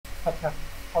আচ্ছা,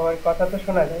 আমার কথা তো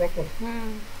শোনা যায় নাকি?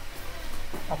 হুম।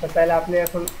 আচ্ছা, তাহলে আপনি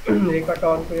এখন রেকর্ডটা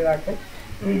অন করে রাখেন।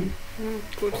 হুম,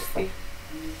 করছি।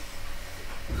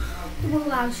 তোমার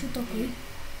লাল সুতো কই?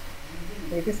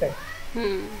 হইতেছে?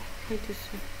 হুম,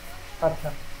 হইতেছে। আচ্ছা,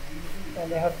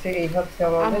 তাহলে হচ্ছে এই হচ্ছে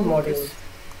আমাদের আম্মু মডিউলস।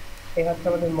 হইতেছে। এই হচ্ছে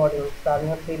আমাদের মডিউলস। তো আমি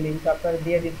হচ্ছে এই লিঙ্কটা আপনার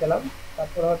দিয়ে দিচ্ছিলাম।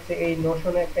 তারপর হচ্ছে এই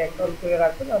নোশনে একটা অ্যাকাউন্ট করে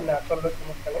রাখবেন, আর না করলেও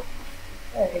সমস্যা নেই।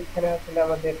 হ্যাঁ, এইখানে আসলে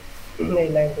আমাদের এই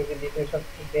ল্যাঙ্গুয়েজের ডিটেলস সব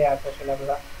কিছু দেয়া আছে, আসলে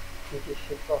আমরা কি কি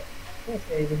শিখবো। ঠিক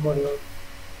আছে, এই যে মডিউল,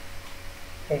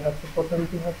 এই হচ্ছে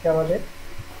প্রথমটি হচ্ছে আমাদের,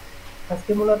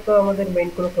 আজকে মূলত আমাদের মেইন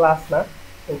কোনো ক্লাস না,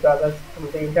 কিন্তু আদার্স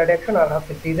আমাদের ইন্ট্রোডাকশন আর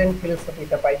হচ্ছে ডিজাইন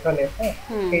ফিলোসফিটা পাইথনের, হ্যাঁ,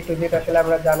 হুম। এই টু জেড আসলে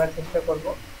আমরা জানার চেষ্টা করব।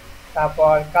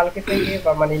 তারপর কালকে থেকে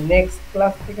বা মানে নেক্সট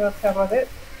ক্লাস থেকে হচ্ছে আমাদের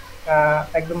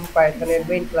একদম পাইথনের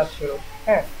মেইন ক্লাস শুরু।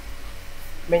 হ্যাঁ,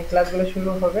 মেইন ক্লাসগুলো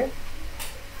শুরু হবে।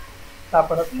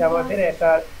 তারপর হচ্ছে আমাদের একটা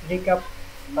রিক্যাপ,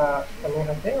 মানে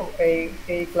হচ্ছে এই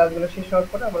এই ক্লাসগুলো শেষ হওয়ার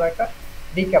পরে আমরা একটা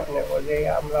রিক্যাপ নেব, যে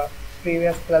আমরা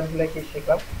প্রিভিয়াস ক্লাসগুলো কি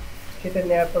শিখলাম। সেটা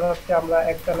নেওয়ার পর হচ্ছে আমরা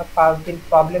একটা না 5 দিন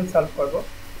প্রবলেম সলভ করব,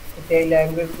 যে এই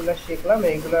ল্যাঙ্গুয়েজ গুলো শিখলাম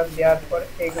এইগুলা দেওয়ার পর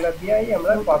এইগুলা দিয়েই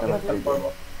আমরা নৌকাটা প্রবলেম বাজার সলভ দেন। করব।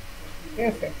 ঠিক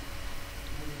আছে,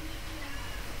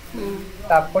 হুম।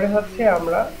 তারপরে হচ্ছে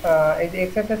আমরা এই যে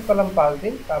এক্সারসাইজ করলাম 5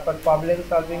 দিন, তারপর প্রবলেম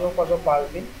সলভিংও করবো 5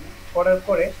 দিন। করার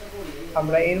পরে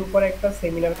আমরা এর উপরে একটা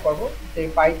সেমিনার করব, যে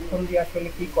পাইথন দিয়ে আসলে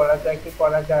কি করা যায় কি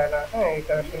করা যায় না। হ্যাঁ,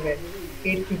 এটা আসলে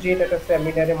এ টু জেড একটা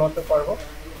সেমিনারের মতো করব,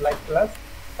 লাইভ ক্লাস।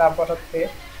 তারপর হচ্ছে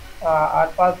আর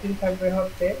 5 দিন থাকবে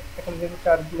হচ্ছে, এখন যেহেতু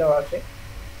 4 দিন দেওয়া আছে,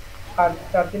 আর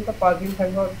 4 দিন বা 5 দিন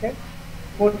থাকবে হচ্ছে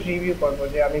কোড রিভিউ করবো,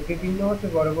 যে আমি বিভিন্ন হচ্ছে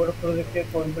বড় বড় প্রজেক্টের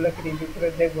কোডগুলোকে রিভিউ করে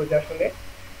দেখবো যে আসলে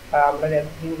আমরা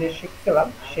এতদিন যে শিখছিলাম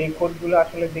সেই কোডগুলো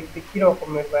আসলে দেখতে কি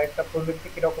রকমের, বা একটা প্রজেক্টে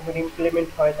কি রকমের ইমপ্লিমেন্ট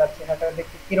হয় তার চেহারাটা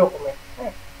দেখতে কি রকমের।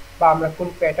 হ্যাঁ, বা আমরা কোন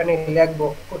প্যাটার্নে লিখবো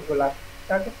কোডগুলা,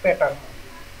 তার একটা প্যাটার্ন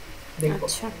দেখবো।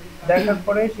 আচ্ছা। দেখার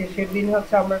পরে শেষের দিন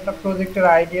হচ্ছে আমরা একটা প্রজেক্টের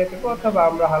আইডিয়া দেবো, অথবা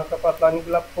আমরা হালকা পাতলা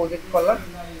অনেকগুলো প্রজেক্ট করলাম।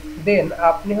 দেন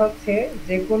আপনি হচ্ছে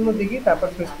যে কোনো দিকে তারপর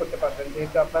সুইচ করতে পারবেন,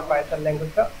 যেহেতু আপনার পাইথন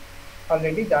ল্যাঙ্গুয়েজটা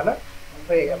অলরেডি জানা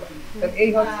হয়ে গেল। তাহলে এই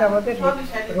হচ্ছে আমাদের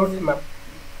রুট ম্যাপ,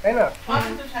 তাই না? হুম।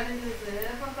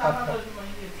 আচ্ছা,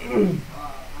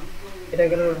 এটা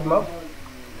গেল রুট ম্যাপ।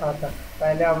 আচ্ছা,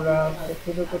 তাহলে আমরা হচ্ছে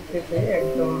শুরু করতেছি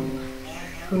একদম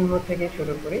শূন্য থেকে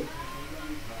শুরু করি।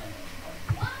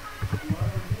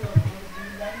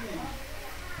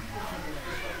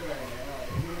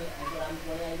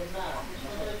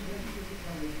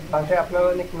 পাশে আপনার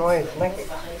অনেক নয়েজ নাকি?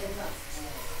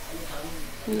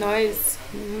 নয়েজ।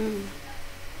 হুম।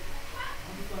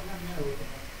 হুম,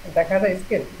 দেখা যায়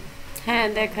স্কেল? হ্যাঁ,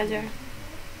 দেখা যায়।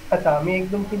 আচ্ছা, আমি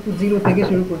একদম কিন্তু জিরো থেকে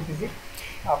শুরু করতেছি,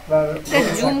 আপনার এটা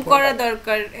মনে জুম থাকতে করা পারে।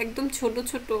 দরকার, একদম ছোট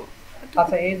ছোট।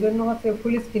 আচ্ছা, এই জন্য হচ্ছে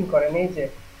ফুল স্ক্রিন করেন। এই যে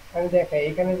আমি দেখাই,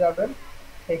 এখানে যাবেন,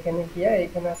 এখানে গিয়া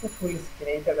এখানে আছে ফুল স্ক্রিন,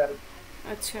 এইটা দেন।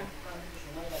 আচ্ছা।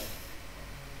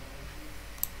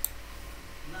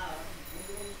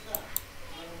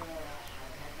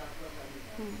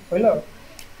 হইলো?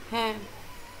 হ্যাঁ।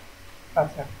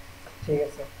 আচ্ছা, ঠিক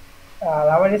আছে। আর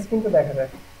আমার স্ক্রিন তো দেখা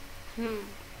যায়। হুম।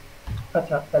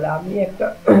 আচ্ছা, তাহলে আমি একটা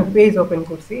পেজ ওপেন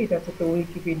করছি, এটা হচ্ছে একটা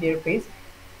উইকিপিডিয়ার পেজ,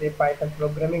 যে পাইথন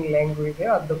প্রোগ্রামিং ল্যাঙ্গুয়েজে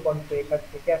আদ্যপন্ত। এখান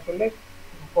থেকে আসলে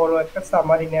বড় একটা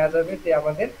সামারি নেওয়া যাবে, যে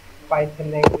আমাদের পাইথন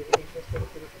ল্যাঙ্গুয়েজের ইতিহাস থেকে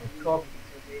শুরু করে সব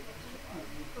কিছু, যে এই জিনিসটা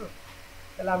কি। হুম,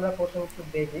 তাহলে আমরা প্রথমে একটু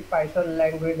দেখি পাইথন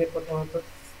ল্যাঙ্গুয়েজের প্রথমত।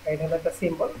 এটা হলো একটা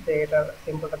সিম্বল, যে এটা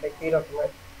সিম্বলটা দেখতে এরকম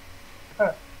হয়।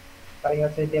 হ্যাঁ, তাই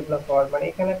হচ্ছে ডেভেলপার, মানে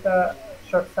এখানে একটা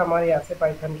শর্ট সামারি আছে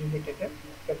পাইথন রিলেটেড,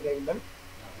 এটা দেখবেন।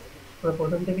 আমরা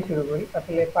প্রথম থেকে শুরু করি,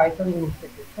 আসলে পাইথন জিনিসটা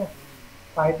কি। হ্যাঁ,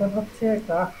 পাইথন হচ্ছে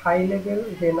একটা হাই লেভেল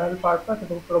জেনারেল পারপাস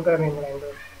এবং প্রোগ্রামিং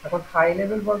ল্যাঙ্গুয়েজ। এখন হাই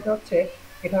লেভেল বলতে হচ্ছে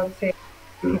এটা হচ্ছে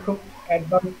খুব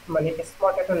অ্যাডভান্স, মানে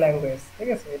স্মার্ট একটা ল্যাঙ্গুয়েজ। ঠিক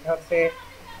আছে, এটা হচ্ছে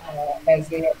অ্যাজ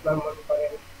এ আপনার মনে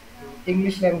করেন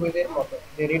ইংলিশ ল্যাঙ্গুয়েজের মতো,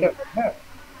 যে রিডেবল। হ্যাঁ,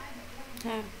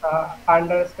 হ্যাঁ।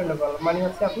 আন্ডারস্ট্যান্ডেবল, মানে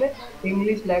হচ্ছে আপনি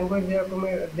ইংলিশ ল্যাঙ্গুয়েজ যেরকম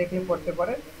দেখলে পড়তে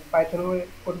পারেন, পাইথন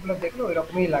কোডগুলো দেখলে ওই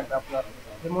রকমই লাগবে আপনার,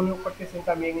 যে মনে করতেছেন যে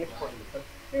আমি ইংলিশ পড়তেছি।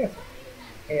 ঠিক আছে,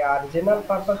 আর জেনারেল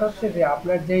পারপাস হচ্ছে যে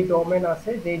আপনার যেই ডোমেন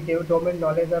আছে, যেই ডোমেন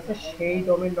নলেজ আছে, সেই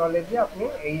ডোমেন নলেজে আপনি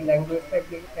এই ল্যাঙ্গুয়েজটা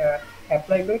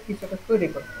অ্যাপ্লাই করে কিছু একটা তৈরি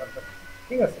করতে পারবেন।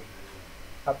 ঠিক আছে,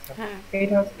 আচ্ছা, হ্যাঁ।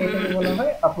 এইটা হচ্ছে, এটাকে বলা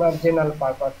হয় আপনার জেনারেল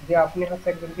পারপাস। যে আপনি হচ্ছে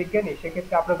একজন বিজ্ঞানী,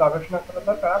 সেক্ষেত্রে আপনার গবেষণা করা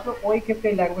দরকার, আপনি ওই ক্ষেত্রে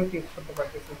এই ল্যাঙ্গুয়েজ ইউজ করতে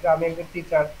পারতেছেন। যে আমি একজন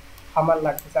টিচার, আমার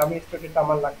লাগতেছে, আমি স্টুডেন্ট,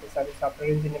 আমার লাগতেছে, আমি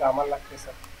সফটওয়্যার ইঞ্জিনিয়ার, আমার লাগতেছে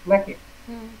নাকি।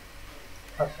 হুম।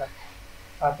 আচ্ছা,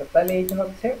 আচ্ছা, তাহলে এইটা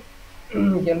হচ্ছে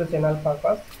গেল জেনারেল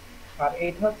পারপাস। আর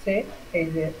এইটা হচ্ছে এই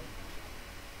যে,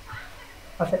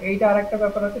 আচ্ছা, এইটা আরেকটা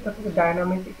ব্যাপার আছে, সেটা হচ্ছে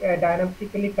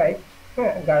ডায়নামিক্যালি টাইপ।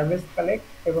 হ্যাঁ, গার্বেজ কালেক্ট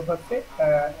এবং হচ্ছে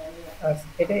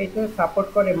এটা এটা সাপোর্ট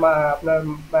করে আপনার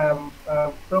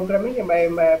প্রোগ্রামিং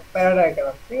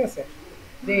প্যারাডাইগ্রাম, ঠিক আছে?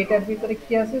 যে এটার ভিতরে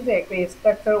কি আছে যে একটা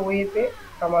স্ট্রাকচার ওয়েতে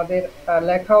আমাদের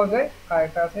লেখাও যায়, আর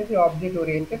একটা আছে যে অবজেক্ট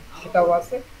ওরিয়েন্টেড, সেটাও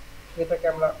আছে, যেটাকে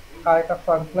আমরা, আর একটা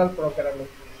ফাংশনাল প্রোগ্রামিং,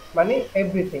 মানে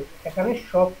এভরিথিং, এখানে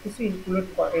সব কিছু ইনক্লুডেড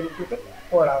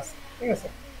করা আছে, ঠিক আছে?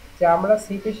 যে আমরা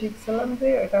সিতে শিখছিলাম যে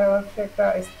এটা হচ্ছে একটা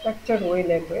স্ট্রাকচার ওয়ে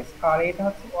ল্যাঙ্গুয়েজ, আর এটা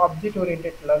হচ্ছে অবজেক্ট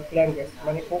ওরিয়েন্টেড ল্যাঙ্গুয়েজ,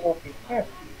 মানে ওওপি, হ্যাঁ।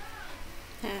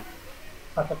 হ্যাঁ।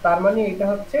 আচ্ছা, তার মানে এটা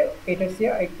হচ্ছে, এটা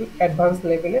চেয়ে একটু অ্যাডভান্স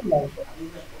লেভেলের ল্যাঙ্গুয়েজ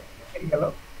গেল।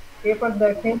 এরপর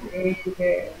দেখেন এই যে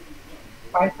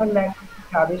পাইথন ল্যাঙ্গুয়েজ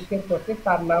আবিষ্কার করছে,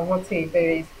 তার নাম হচ্ছে, এইটা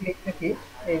এই স্ক্রিপ্টটা কি,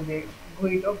 এই যে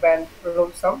গুইডো ভ্যান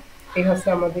রোমসাম। এই হচ্ছে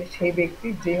আমাদের সেই ব্যক্তি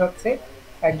যে হচ্ছে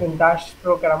একজন দাস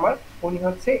প্রোগ্রামার। উনি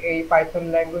হচ্ছে এই পাইথন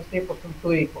ল্যাঙ্গুয়েজ দিয়ে প্রথম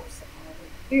তৈরি করছে,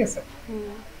 ঠিক আছে?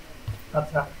 হুম।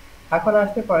 আচ্ছা, এখন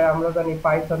আসতে পারে, আমরা জানি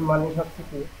পাইথন মানে হচ্ছে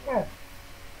কি, হ্যাঁ।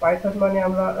 পাইথন মানে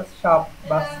আমরা সাপ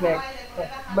বা স্নেক,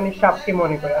 মানে সাপকে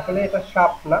মনে করি, আসলে এটা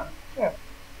সাপ না, হ্যাঁ।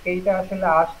 এইটা আসলে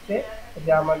আসছে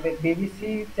যে আমাদের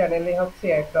বিবিসি চ্যানেলে হচ্ছে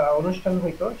একটা অনুষ্ঠান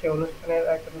হইতো, সেই অনুষ্ঠানের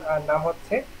একটা নাম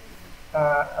হচ্ছে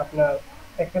আপনার,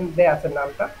 এখানে দেয়া আছে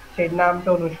নামটা, সেই নামটা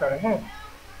অনুসারে, হ্যাঁ।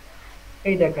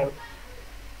 এই দেখেন,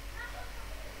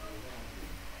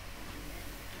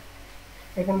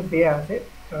 এখানে দেয়া আছে,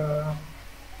 আহ,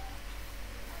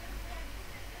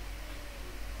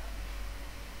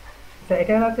 আচ্ছা,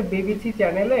 এটা হচ্ছে বিবিসি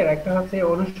চ্যানেলের একটা হচ্ছে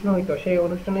অনুষ্ঠান হইতো, সেই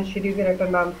অনুষ্ঠানের সিরিজের একটা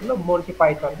নাম ছিল মন্টি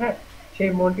পাইথন, হ্যাঁ।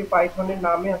 সেই মন্টি পাইথনের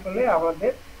নামে আসলে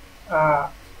আমাদের আহ,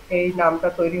 এই নামটা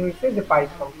তৈরি হয়েছে যে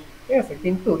পাইথন, ঠিক আছে?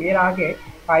 কিন্তু এর আগে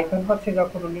পাইথন হচ্ছে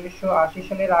যখন 1980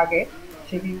 সালের আগে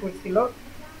সে কি করছিল,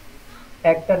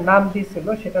 একটা নাম দিয়েছিল,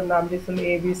 সেটার নাম দিয়েছিল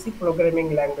এবিসি প্রোগ্রামিং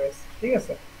ল্যাঙ্গুয়েজ, ঠিক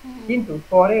আছে? কিন্তু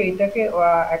পরে এটাকে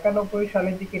 91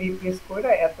 সালের দিকে রিপ্লেস করে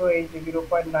এত এই যে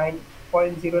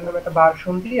 0.9.0 নামে একটা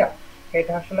ভার্সন দিয়া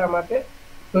এটা আসলে আমাদের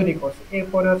তৈরি করছে।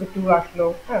 এরপরে হচ্ছে 2 আসলো,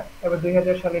 হ্যাঁ, এবার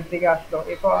 2000 সালের দিকে আসলো,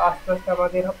 এরপর আস্তে আস্তে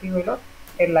আমাদের কি হইলো,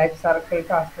 এর লাইফ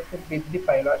সার্কেলটা আস্তে আস্তে বৃদ্ধি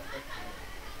পাইলো আর কি,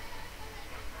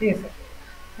 ঠিক আছে?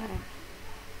 হ্যাঁ।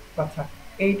 আচ্ছা,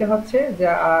 এইটা হচ্ছে যে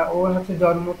ওর হচ্ছে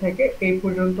জন্ম থেকে এই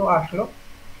পর্যন্ত আসলো।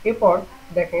 এরপর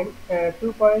দেখেন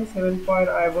 2.7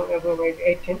 এবং এবং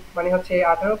 18, মানে হচ্ছে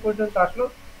 18 পর্যন্ত আসলো,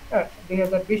 হ্যাঁ,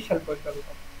 2020 সাল পর্যন্ত।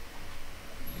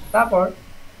 তারপর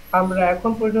আমরা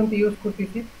এখন পর্যন্ত ইউজ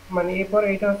করতেছি, মানে এরপর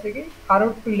এটা হচ্ছে কি আরো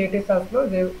একটু লেটেস্ট আসলো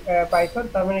যে পাইথন,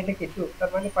 তার মানে এটা কিছু, তার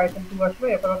মানে পাইথন 2 আসলো,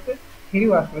 এরপর হচ্ছে 3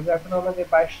 আসলো, যে এখন আমাদের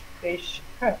 22-23,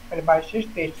 হ্যাঁ, মানে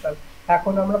 22-23 সাল,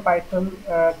 এখন আমরা পাইথন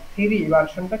 3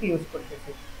 ভার্সনটাকে ইউজ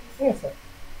করতেছি, ঠিক আছে?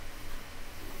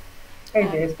 এই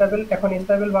হ্যাঁ। যে স্টেবল, এখন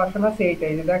স্টেবল ভার্সন আছে এইটা,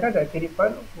 এই যে দেখা যায়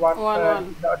 3.1, ওয়ান ওয়ান।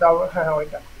 হ্যাঁ হ্যাঁ,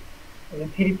 ওইটা, এই যে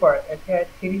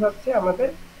 3 হচ্ছে আমাদের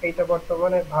এইটা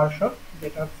বর্তমানে ভার্সন,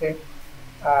 যেটা হচ্ছে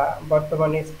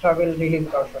বর্তমানে স্টেবল রিলিজ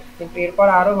ভার্সন, কিন্তু এরপর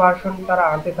আরো ভার্সন তারা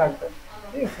আনতে থাকবে,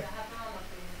 ঠিক আছে?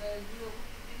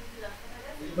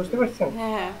 বুঝতে পারছেন?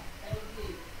 হ্যাঁ।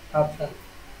 আচ্ছা,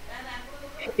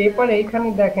 এরপর এইখানে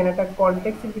দেখেন একটা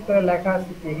কনটেক্সটের ভিতরে লেখা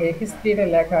আছে কি, হিস্ট্রিতে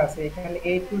লেখা আছে, এখানে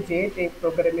A to Z এই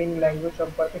প্রোগ্রামিং ল্যাঙ্গুয়েজ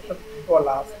সম্পর্কে সব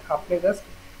বলা আছে। আপনি জাস্ট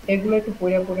এগুলো একটু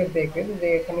পড়ে পড়ে দেখবেন যে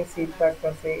এখানে সিনট্যাক্স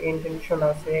আছে, ইন্টেনশন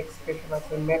আছে, এক্সপ্রেশন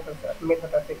আছে,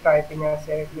 মেথড আছে, টাইপিং আছে,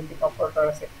 অ্যারিথমেটিক অপারেটর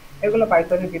আছে। এগুলো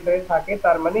পাইথনের ভিতরে থাকে,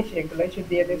 তার মানে সেগুলাই সে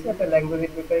দিয়ে দিয়েছে একটা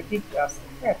ল্যাঙ্গুয়েজের ভিতরে কি কি আছে,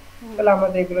 হ্যাঁ। তাহলে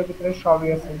আমাদের এগুলোর ভিতরে সবই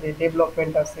আছে, যে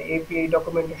ডেভেলপমেন্ট আছে, এপিআই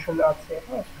ডকুমেন্টেশন আছে,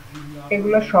 হ্যাঁ,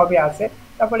 এগুলো সবই আছে।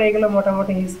 তারপরে এগুলো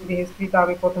মোটামুটি হিস্ট্রি তো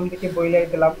আমি প্রথম দিকে বইলাই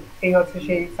দিলাম। এই হচ্ছে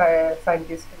সেই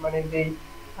সায়েন্টিস্ট, মানে যেই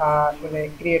আসলে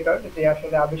ক্রিয়েটর, যে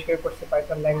আসলে আবিষ্কার করছে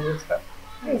পাইথন ল্যাঙ্গুয়েজটা,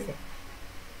 ঠিক আছে?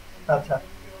 আচ্ছা,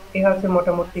 এই হচ্ছে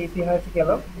মোটামুটি ইতিহাস গেল।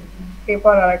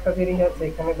 এরপর আর একটা জিনিস আছে,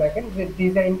 এখানে দেখেন যে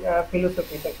ডিজাইন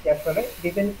ফিলোসফিটা কি, আসলে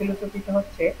ডিজাইন ফিলোসফিটা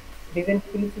হচ্ছে, ডিজাইন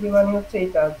ফিলোসফি মানে হচ্ছে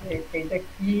এইটা যে এইটা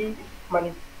কি, মানে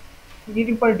এর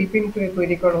উপর ডিপেন্ড করে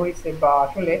তৈরি করা হয়েছে, বা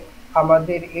আসলে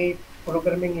আমাদের এই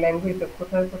প্রোগ্রামিং ল্যাঙ্গুয়েজে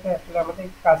কোথায় কোথায় আসলে আমাদের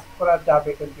কাজ করা যাবে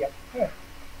এটা দিয়ে, হ্যাঁ।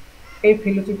 এই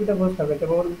ফিলোসফিটা বুঝতে হবে,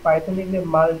 যেমন পাইথনের যে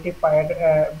মাল্টি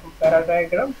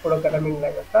প্যারাডাইগ্রাম প্রোগ্রামিং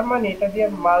ল্যাঙ্গুয়েজ, তার মানে এটা দিয়ে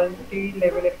মাল্টি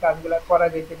লেভেলের কাজগুলো করা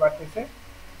যেতে পারতেছে।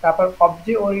 তারপর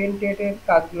অবজেক্ট ওরিয়েন্টেড এর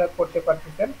কাজগুলো করতে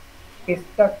পারতেছেন,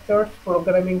 স্ট্রাকচার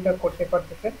প্রোগ্রামিংটা করতে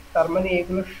পারতেছেন, তার মানে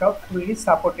এগুলো সব ফুললি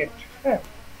সাপোর্টেড, হ্যাঁ।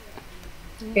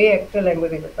 এই একটা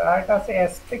ল্যাঙ্গুয়েজের ভেতর আরেকটা আছে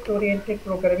অ্যাসপেক্ট ওরিয়েন্টেড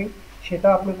প্রোগ্রামিং, সেটা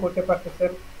আপনি করতে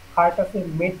পারতেছেন। আরেকটা আছে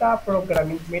মেটা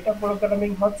প্রোগ্রামিং। মেটা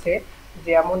প্রোগ্রামিং হচ্ছে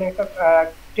যে এমন একটা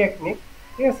টেকনিক,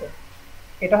 ঠিক আছে?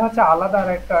 এটা হচ্ছে আলাদা আর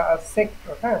একটা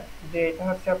সেক্টর, হ্যাঁ। যে এটা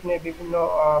হচ্ছে আপনি বিভিন্ন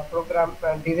প্রোগ্রাম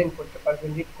ডিজাইন করতে পারবেন,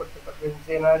 রিড করতে পারবেন,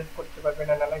 জেনারেট করতে পারবেন,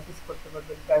 অ্যানালাইসিস করতে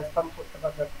পারবেন, ট্রান্সফর্ম করতে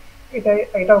পারবেন।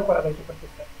 এটাও করা যাইতে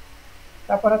পারতেছে।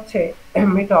 তারপর হচ্ছে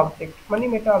মেটা অবজেক্ট, মানে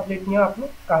মেটা অবজেক্ট নিয়ে আপনি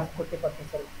কাজ করতে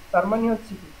পারতেছেন। তার মানে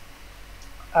হচ্ছে কি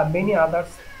মেনি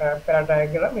আদার্স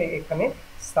প্যারাডায়াগ্রাম এখানে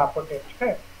সাপোর্টেড।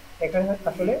 হ্যাঁ, এখানে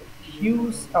আসলে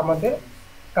হিউজ আমাদের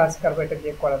কাজ কারবার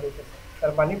দিয়ে করা যেতেছে।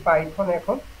 তার মানে পাইথন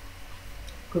এখন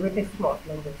খুবই একটা স্মart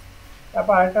ল্যাঙ্গুয়েজ।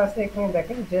 তারপর আরেকটা আছে এখানে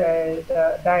দেখেন যে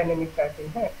ডায়নামিক টাইপিং।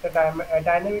 হ্যাঁ, এটা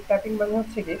ডায়নামিক টাইপিং মানে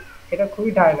হচ্ছে কি এটা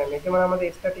খুবই ডায়নামিক। যেমন আমাদের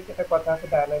স্ট্যাটিক একটা কথা আছে,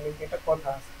 ডায়নামিক এটা কথা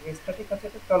আছে। স্ট্যাটিক আছে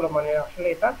এটা চলো মানে আসলে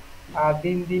এটা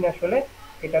দিন দিন আসলে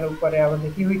এটার উপরে আমাদের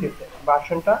কি হইতেছে,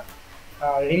 ভার্সনটা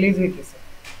রিলিজ হইতেছে।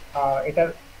 এটার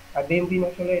দিন দিন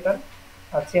আসলে এটার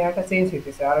চেহারাটা চেঞ্জ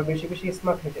হইতেছে, আরো বেশি বেশি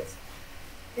স্মার্ট হইতেছে।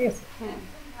 ঠিক আছে? হ্যাঁ।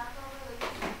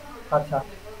 আচ্ছা,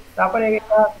 তারপরে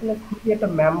এটা আসলে খুবই একটা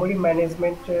মেমোরি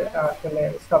ম্যানেজমেন্ট আসলে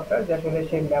সফটওয়্যার, যে আসলে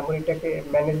সেই মেমোরিটাকে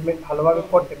ম্যানেজমেন্ট ভালোভাবে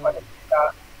করতে পারে। তা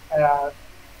আহ,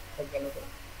 গেল তো,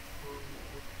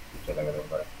 চলে গেল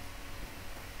পরে।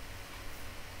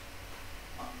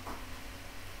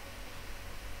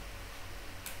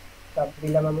 তারপর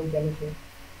দিলাম আমি গেল কি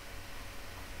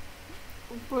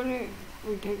উপরে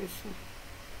উঠে গেছে।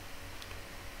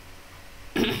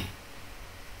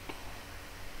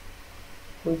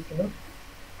 হয়েছিল।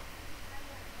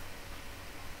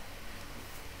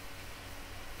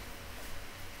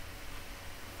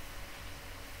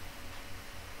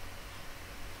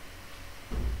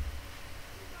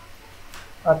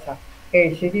 আচ্ছা, এই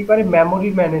সে কি করে মেমোরি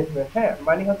ম্যানেজমেন্ট। হ্যাঁ,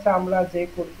 মানে হচ্ছে আমরা যে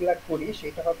কোডগুলা করি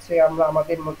সেটা হচ্ছে আমরা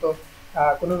আমাদের মতো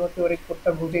কোনো মতো ওর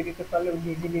কোডটা বুঝিয়ে দিতে পারলে ও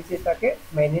নিজে নিজে তাকে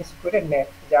ম্যানেজ করে নেয়,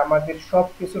 যে আমাদের সব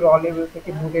কিছু র লেভেল থেকে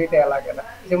বুঝিয়ে দেওয়া লাগে না।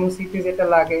 যেমন সিতে যেটা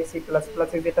লাগে, সি প্লাস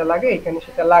প্লাসে যেটা লাগে এখানে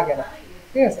সেটা লাগে না।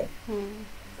 ঠিক আছে? হুম।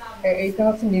 এইটা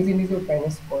হচ্ছে নিজে নিজে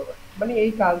ম্যানেজ করবে, মানে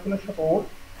এই কাজগুলো সব ও,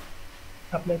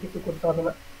 আপনার কিছু করতে হবে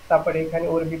না। তারপরে এখানে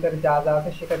ওর ভিতরে যা যা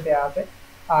আছে সেটা দেওয়া আছে।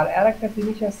 আর একটা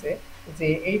জিনিস আছে যে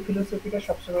এই ফিলোসফিটা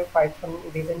সবসময় পাইথন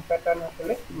ডিজাইন প্যাটার্ন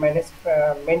আসলে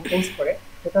মেনটেন্স করে।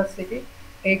 সেটা হচ্ছে কি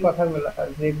এই কথাগুলো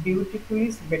যে বিউটিফুল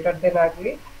ইজ বেটার দেন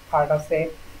আগলি, আর আছে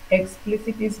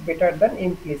explicit is better then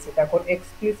implicit. এখন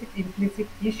এক্সপ্লিসিট ইমপ্লিসিট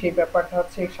কি সেই ব্যাপারটা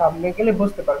হচ্ছে সামনে গেলে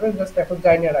বুঝতে পারবে, জাস্ট এখন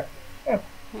জানিয়ে রাখি। হ্যাঁ,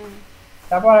 হুম।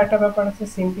 তারপর আরেকটা ব্যাপার আছে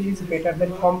simple is better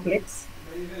then complex.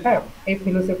 হ্যাঁ, এই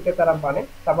ফিলোসফিটা তারা মানে।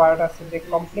 তারপর আরেকটা আছে যে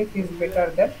কমপ্লেক্স ইজ বেটার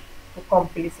দেন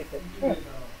কমপ্লিসিটেড। হ্যাঁ,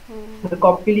 হুম।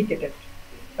 কমপ্লিকেটেড।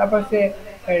 তারপর হচ্ছে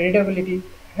রিডেবিলিটি।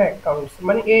 হ্যাঁ, কাউন্টস,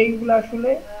 মানে এইগুলো আসলে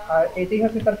এটাই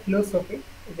হচ্ছে তার ফিলোসফি,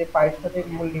 যে পাইথনের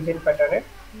মূল ডিজাইন প্যাটার্নের।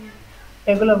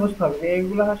 এগুলো বুঝতে হবে যে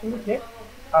এইগুলো আসলে যে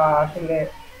আসলে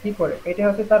কি করে, এটা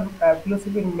হচ্ছে তার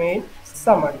ফিলোসফির মেইন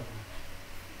সামারি।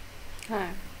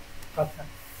 হ্যাঁ। আচ্ছা,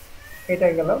 এটা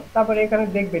গেল। তারপরে এখানে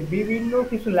দেখবেন বিভিন্ন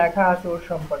কিছু লেখা আছে ওর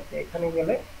সম্পর্কে, এখানে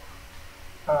গেলে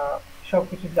আহ,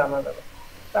 সবকিছু জানা যাবে।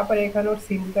 তারপরে এখানে ওর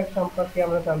সিনট্যাক্স সম্পর্কে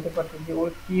আমরা জানতে পারছি যে ওর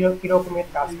কি রকমের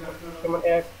কাজ করে। যেমন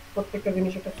প্রত্যেকটা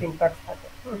জিনিস একটা সিনট্যাক্স থাকে।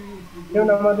 যেমন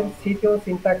আমাদের সিতেও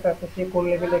সিনট্যাক্স আছে, সে কোন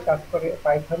লেভেলের কাজ করে,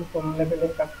 পাইথন কোন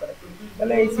লেভেলের কাজ করে।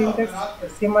 তাহলে এই সিনট্যাক্স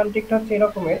সিমান্টিকটা হচ্ছে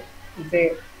এরকমের যে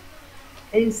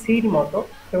এই সির মতো।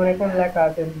 যেমন এখানে লেখা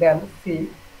আছে দেন সি।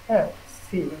 হ্যাঁ,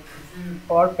 সি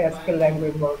অর প্যাসকেল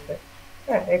ল্যাঙ্গুয়েজ বলতে।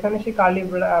 হ্যাঁ, এখানে সে কার্লি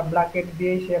ব্র্যাকেট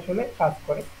দিয়েই সে আসলে কাজ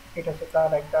করে। এটা হচ্ছে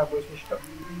তার একটা বৈশিষ্ট্য।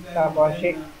 তারপর সে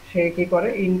সে কি করে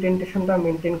ইন্টেনশনটা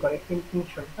মেনটেন করে,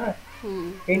 ইন্টেনশন। হ্যাঁ, হুম।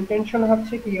 ইন্টেনশন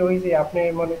হচ্ছে কি ওই যে আপনি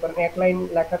মনে করেন এক লাইন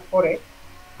লেখার পরে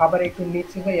আবার একটু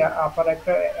নিচে যাইয়া আবার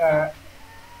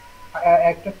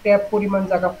একটা ট্যাব পরিমাণ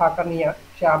জায়গা ফাঁকা নিয়ে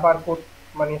সে আবার কোড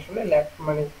মানে আসলে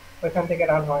মানে ওইখান থেকে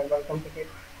রান হয় বা ওইখান থেকে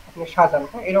আপনি সাজান।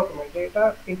 হ্যাঁ, এরকমের যে এটা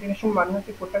ইন্টিগ্রেশন মানে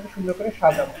হচ্ছে কোডটাকে সুন্দর করে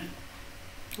সাজানো।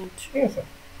 আচ্ছা। ঠিক আছে?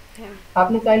 হ্যাঁ।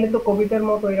 আপনি চাইলে তো কবিতার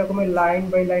মতো এরকমের লাইন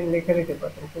বাই লাইন লিখে দিতে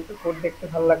পারতেন, কিন্তু কোড দেখতে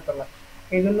ভালো লাগতো না।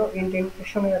 এই জন্য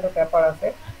ইন্টেনশনের একটা ব্যাপার আছে।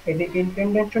 এই যে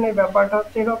ইন্টেনশনের ব্যাপারটা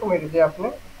হচ্ছে এরকমের যে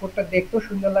আপনার কোডটা দেখতেও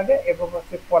সুন্দর লাগে এবং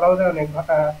হচ্ছে পড়াও যায় অনেক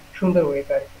সুন্দর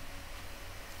ওয়েতে আর কি।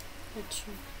 আচ্ছা।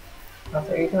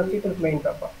 আচ্ছা, এইটা হচ্ছে এটার মেইন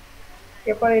ব্যাপার।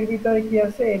 এরপর এর ভিতরে কি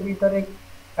আছে, এর ভিতরে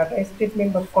একটা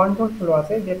স্টেটমেন্ট বা কন্ট্রোল ফ্লো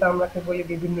আছে, যেটা আমরাকে বলি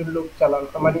বিভিন্ন লুপ চালানো।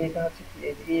 মানে এটা হচ্ছে কি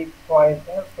এই যে if while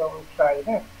হ্যাঁ from try।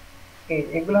 হ্যাঁ,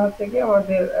 এগুলো হচ্ছে কি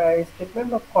আমাদের স্টেটমেন্ট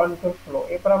বা কন্ট্রোল ফ্লো।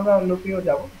 এরপর আমরা লুপেও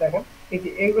যাব। দেখেন এই যে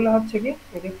এগুলো হচ্ছে কি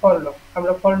এই যে ফর লুপ,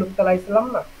 আমরা ফর লুপ চালাইছিলাম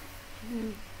না। হুম।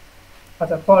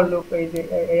 আচ্ছা, ফর লুপ এই যে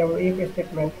এই আমরা ইফ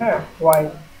স্টেটমেন্ট, হ্যাঁ, হোয়াইল।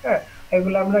 হ্যাঁ,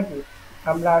 এগুলো আমরা কি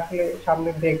আমরা আসলে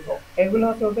সামনে দেখবো। এগুলো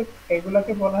হচ্ছে ওদের,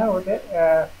 এগুলোকে বলা হয় ওদের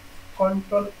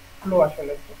কন্ট্রোল ফ্লো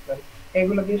আসলে স্টেটমেন্ট।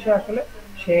 এগুলো দিয়ে সে আসলে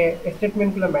সে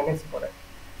স্টেটমেন্ট গুলো ম্যানেজ করে।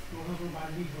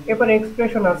 এবার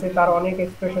এক্সপ্রেশন আছে, তার অনেক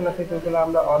এক্সপ্রেশন আছে যেগুলো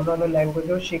আমরা অন্যান্য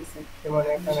ল্যাঙ্গুয়েজেও শিখছি। যেমন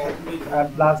এখানে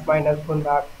প্লাস মাইনাস গুণ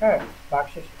ভাগ। হ্যাঁ,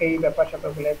 ভাগশেষ এই ব্যাপার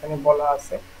স্যাপারগুলো এখানে বলা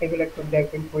আছে। এগুলো একটু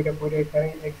দেখবেন, পড়ে পড়ে এখানে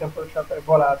এক্সাম্পল সহকারে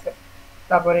বলা আছে।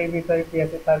 তারপরে এর ভিতরে কি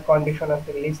আছে, তার কন্ডিশন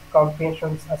আছে, লিস্ট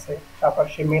কম্প্রিহেনশন আছে, তারপর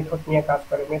সে মেথড নিয়ে কাজ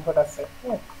করে, মেথড আছে,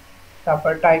 হ্যাঁ।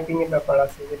 তারপর টাইপিং এর ব্যাপার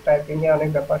আছে, যে টাইপিং এ অনেক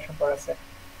ব্যাপার স্যাপার আছে।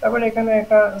 তারপর এখানে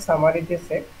একটা সামারি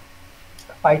দিয়েছে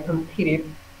পাইথন 3 এর,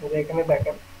 যে এখানে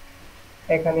দেখেন,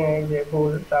 এখানে এই যে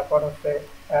ভুল, তারপর হচ্ছে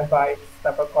বাইটস,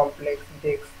 তারপর কমপ্লেক্স,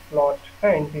 ডেক্স, ফ্লোট,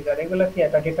 হ্যাঁ, ইন্টিজার, এগুলো কি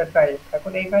একটা ডেটা টাইপ।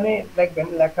 এখন এখানে দেখবেন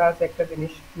লেখা আছে একটা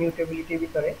জিনিস মিউটেবিলিটির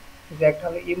ভিতরে, যে একটা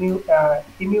হলো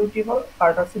ইমিউটেবল আর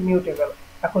একটা হচ্ছে মিউটেবল।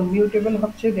 এখন মিউটেবল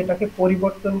হচ্ছে যেটাকে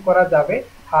পরিবর্তন করা যাবে,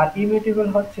 আর ইমিউটেবল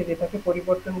হচ্ছে যেটাকে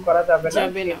পরিবর্তন করা যাবে না,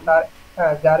 যাবে সে না। তার,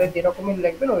 হ্যাঁ, যারে যেরকমের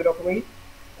লিখবেন ওই রকমই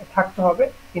থাকতে হবে,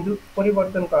 কিন্তু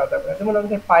পরিবর্তন করা যাবে না। যেমন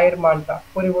আমাদের পায়ের মানটা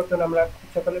পরিবর্তন আমরা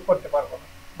ইচ্ছা করলে করতে পারবো না,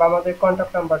 বা আমাদের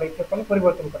কন্ট্যাক্ট নাম্বারটা ইচ্ছা করলে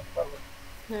পরিবর্তন করতে পারবো না।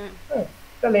 হ্যাঁ। হ্যাঁ,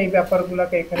 তাহলে এই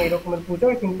ব্যাপারগুলোকে এখানে এরকমের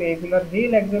বোঝায়, কিন্তু এগুলোর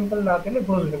রিয়েল এক্সাম্পল না দিলে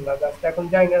বুঝবেন না, জাস্ট এখন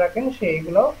যাই না রাখেন সে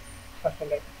এগুলো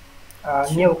আসলে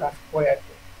আচ্ছা। নিয়েও কাজ করে আর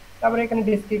কি। তারপরে এখানে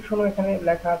ডেসক্রিপশনও এখানে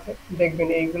লেখা আছে, দেখবেন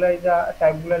এইগুলাই যা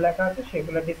টাইপগুলো লেখা আছে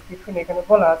সেগুলো ডেসক্রিপশন এখানে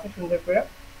বলা আছে সুন্দর করে,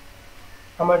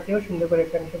 আমার চেয়েও সুন্দর করে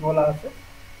এখানে এসে বলা আছে।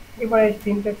 এবারে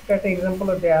সিনট্যাক্সটা একটা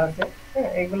এক্সাম্পলও দেয়া আছে। হ্যাঁ,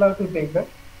 এগুলো একটু দেখবেন,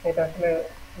 এটা আসলে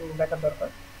দেখার দরকার।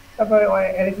 তারপরে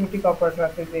অ্যারিথমেটিক অপারেটর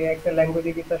আছে, যে একটা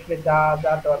ল্যাঙ্গুয়েজের ভিতরে আসলে যা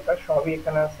যা দরকার সবই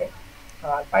এখানে আছে।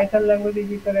 আর পাইথন ল্যাঙ্গুয়েজের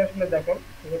ভিতরে আসলে দেখেন,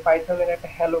 যে পাইথনের একটা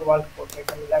হ্যালো ওয়ার্ল্ড কোড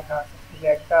এখানে লেখা আছে, যে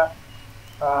একটা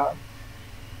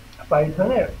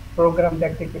পাইথনের প্রোগ্রাম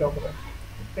দেখতে কি রকমের,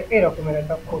 তো এই রকমের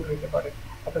একটা কোড হইতে পারে,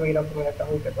 অথবা এই রকমের একটা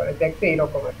হইতে পারে, দেখতে এই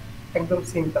রকমের, একদম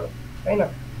সিম্পল, তাই না?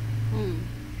 হুম।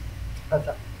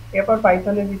 আচ্ছা, এরপর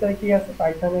পাইথনের ভিতরে কি আছে,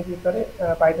 পাইথনের ভিতরে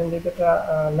পাইথন যেহেতু একটা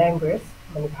ল্যাঙ্গুয়েজ,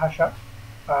 মানে ভাষা,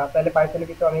 তাহলে পাইথনের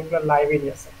ভিতরে অনেকগুলো লাইব্রেরি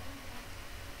আছে,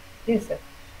 ঠিক আছে?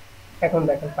 এখন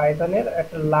দেখেন পাইথনের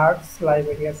একটা লার্জ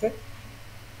লাইব্রেরি আছে।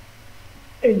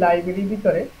 এই লাইব্রেরির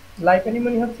ভিতরে, লাইব্রেরি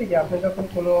মানে হচ্ছে কি, আপনি যখন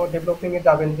কোনো ডেভেলপিং এ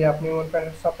যাবেন, যে আপনি মনে করেন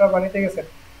সফটওয়্যার বানাইতে গেছেন,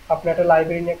 আপনি একটা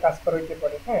লাইব্রেরি নিয়ে কাজ করা হইতে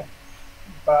পারে, হ্যাঁ,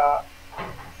 বা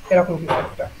এরকম কিছু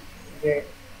একটা, যে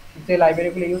যে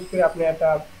লাইব্রেরিগুলো ইউজ করে আপনি একটা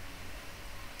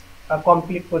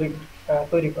কমপ্লিট প্রজেক্ট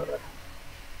তৈরি করবেন,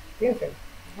 ঠিক আছে?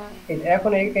 হ্যাঁ।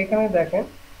 এখন এখানে দেখেন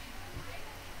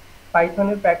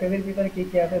পাইথনের প্যাকেজের ভিতরে কি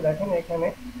কি আছে দেখেন এখানে,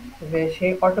 যে সে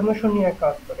অটোমেশন নিয়ে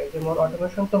কাজ করে, যেমন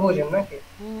অটোমেশন তো বোঝেন নাকি?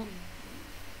 হুম।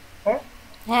 হ্যাঁ,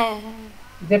 হ্যাঁ, হ্যাঁ।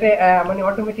 যেটা মানে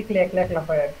অটোমেটিক্যালি একলা একলা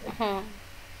হয় আর কি। হ্যাঁ।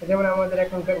 যেমন আমাদের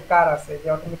এখন কার আছে, যে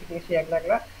অটোমেটিক্যালি সে একলা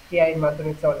একলা এআই এর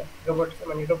মাধ্যমে চলে, রোবট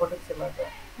মানে রোবোটিক্স এর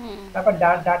মাধ্যমে। হুম। তারপর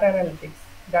ডাটা অ্যানালিটিক্স,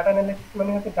 ডাটা অ্যানালিটিক্স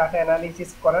মানে হচ্ছে ডাটা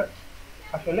অ্যানালিসিস করার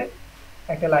আসলে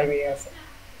একটা লাইব্রেরি আছে,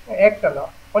 একটা না,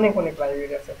 অনেক অনেক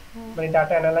লাইব্রেরি আছে। হুম। মানে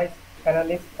ডাটা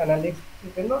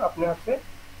অ্যানালিস্টের জন্য আপনি হচ্ছে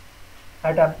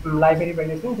একটা লাইব্রেরি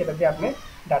বানিয়েছেন, যেটা দিয়ে আপনি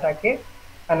ডাটাকে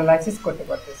অ্যানালাইসিস করতে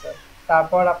পারতেছেন।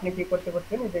 তারপর আপনি কি করতে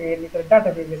পারছেন, যে এর ভিতরে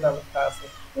ডাটা বেজের ব্যবস্থা আছে,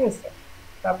 ঠিক আছে?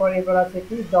 তারপর এবার আছে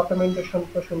কি, ডকুমেন্টেশন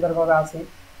তো সুন্দরভাবে আছে।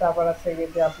 তারপর আছে এই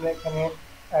যে আপনার এখানে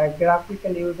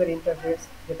গ্রাফিক্যাল ইউজার ইন্টারফেস,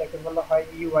 যেটাকে বলা হয়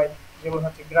ইউআই, যেমন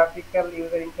হচ্ছে গ্রাফিক্যাল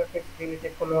ইউজার ইন্টারফেস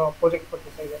রিলেটেড কোনো প্রজেক্ট করতে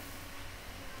চাইলে।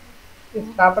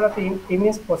 তারপর আছে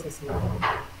ইমেজ প্রসেসিং।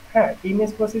 হ্যাঁ,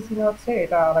 ইমেজ প্রসেসিং হচ্ছে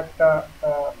এটা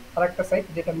আরেকটা সাইট,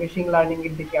 যেটা মেশিন লার্নিং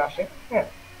এর দিকে আসে। হ্যাঁ,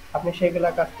 আপনি সেগুলা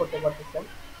কাজ করতে পারতেছেন।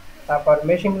 তারপর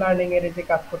মেশিন লার্নিং এর যে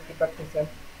কাজ করতে পারতেছেন।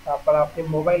 তারপর আপনি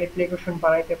মোবাইল অ্যাপ্লিকেশন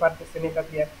বানাইতে পারতেছেন এটা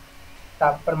দিয়ে।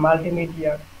 তারপর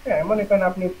মাল্টিমিডিয়া, হ্যাঁ, মনে করেন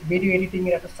আপনি ভিডিও এডিটিং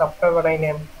এর একটা সফটওয়্যার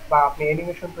বানাইলেন, বা আপনি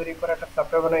অ্যানিমেশন তৈরি করার একটা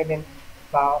সফটওয়্যার বানাইলেন,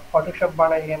 বা ফটোশপ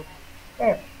বানাইলেন,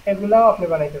 হ্যাঁ, এগুলাও আপনি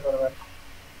বানাইতে পারবেন।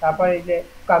 তারপর এই যে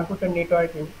কম্পিউটার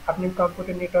নেটওয়ার্কিং, আপনি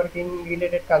কম্পিউটার নেটওয়ার্কিং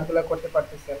রিলেটেড কাজগুলো করতে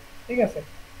পারতেছেন, ঠিক আছে?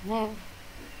 হ্যাঁ।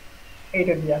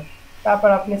 এইটা দিয়া। তারপর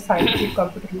আপনি সায়েন্টিফিক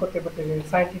কম্পিউটিং করতে পারতেছেন।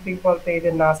 সায়েন্টিফিক বলতে এই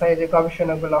যে নাসায় যে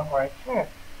গবেষণাগুলো হয়, হ্যাঁ,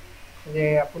 যে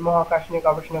আপনি মহাকাশ নিয়ে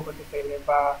গবেষণা করতে চাইলে,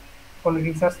 বা কোনো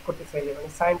রিসার্চ করতে চাইলে, মানে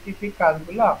সায়েন্টিফিক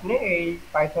কাজগুলো আপনি এই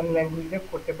পাইথন ল্যাঙ্গুয়েজে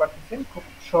করতে পারতেছেন খুব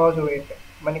সহজ ওয়েতে,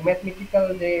 মানে ম্যাথমেটিক্যাল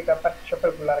যে ব্যাপার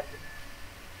স্যাপারগুলো আর কি,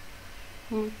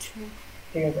 আচ্ছা।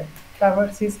 ঠিক আছে? তারপর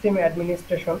সিস্টেম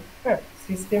অ্যাডমিনিস্ট্রেশন, হ্যাঁ,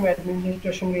 সিস্টেম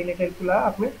অ্যাডমিনিস্ট্রেশন রিলেটেড গুলা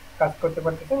আপনি কাজ করতে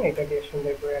পারতেছেন এটা দিয়ে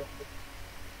সুন্দর করে আর কি।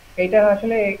 এইটা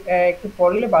আসলে একটু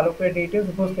পড়লে ভালো করে ডিটেলস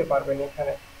বুঝতে পারবেন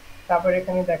এখানে। তারপর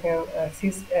এখানে দেখেন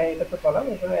এটা তো বললাম,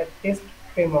 এখানে টেস্ট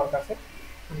ফ্রেমওয়ার্ক আছে,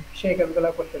 সেই কাজগুলো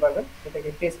করতে পারবেন,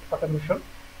 যেটাকে টেস্ট অটোমেশন।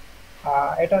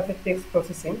 এটা হচ্ছে টেক্সট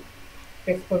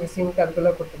প্রসেসিং কাজগুলো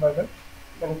করতে পারবেন,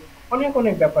 মানে অনেক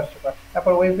অনেক ব্যাপার স্যাপার।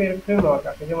 তারপর ওয়েবের ফ্রেমওয়ার্ক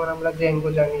আছে, যেমন আমরা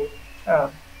জেঙ্গো জানি,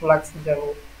 ফ্লাক্স জানি,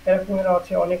 এরকমের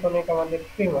আছে অনেক অনেক আমাদের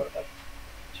ফ্রেমওয়ার্ক আছে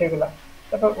সেগুলা।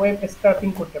 তারপর ওয়েব স্ক্রাপিং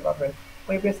করতে পারবেন।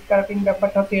 ওয়েব স্ক্রাপিং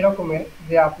ব্যাপারটা হচ্ছে এরকমের,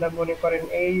 যে আপনার মনে করেন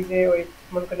এই যে ওই,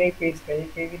 মনে করেন এই পেজটা, এই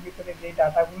পেজের ভিতরে যে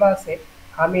ডাটাগুলো আছে,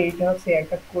 আমি এইটা হচ্ছে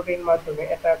একটা কোডের মাধ্যমে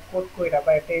একটা কোড কইরা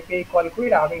বা একটা এপিআই কল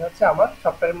কইরা আমি হচ্ছে আমার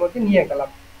সফটওয়্যারের মধ্যে নিয়ে গেলাম,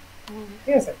 হুম।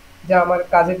 ঠিক আছে? যা আমার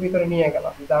কাজের ভিতরে নিয়ে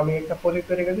গেলাম, যা আমি একটা প্রজেক্ট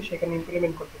তৈরি করেছি সেখানে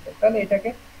ইমপ্লিমেন্ট করতে চাই, তাহলে এটাকে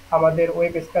আমাদের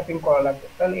ওয়েব স্ক্রাপিং করা লাগবে।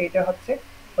 তাহলে এটা হচ্ছে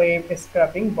ওয়েব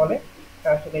স্ক্রাপিং বলে।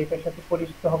 আসলে এটার সাথে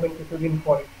পরিচিত হবেন কিছুদিন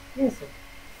পরে, ঠিক আছে?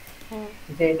 হুম।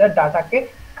 যে এটা ডাটাকে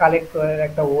কালেক্ট করার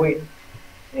একটা ওয়ে,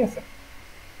 ঠিক আছে?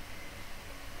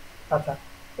 আচ্ছা,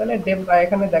 তাহলে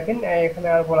এখানে দেখেন, এখানে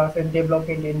আর বলা আছে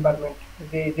ডেভেলপিং এনভায়রনমেন্ট,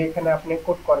 যে যেখানে আপনি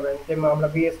কোড করবেন, যেমন আমরা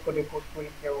বিএস কোডে কোড করি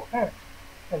কেউ, হ্যাঁ,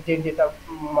 যে যেটা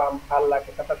ভাল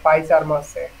লাগে। তারপর পাইচার্ম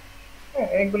আছে, হ্যাঁ,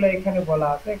 এগুলো এখানে বলা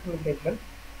আছে, এগুলো দেখবেন।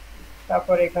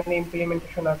 তারপর এখানে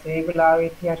ইমপ্লিমেন্টেশন আছে, এগুলো আর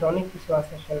ইতিহাস অনেক কিছু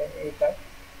আছে আসলে এইটা,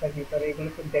 এটার ভিতরে এগুলো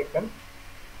একটু দেখবেন।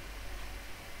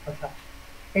 আচ্ছা,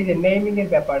 এই যে নেমিং এর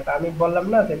ব্যাপারটা আমি বললাম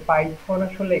না, যে পাইথন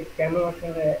আসলে কেন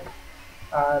আসলে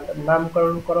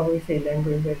নামকরণ করা হয়েছে এই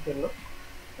ল্যাঙ্গুয়েজের জন্য।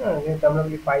 হ্যাঁ, যেহেতু আমরা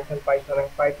বলি পাইথন পাইথন,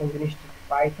 পাইথন জিনিসটা,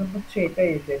 পাইথন হচ্ছে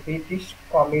এটাই যে ব্রিটিশ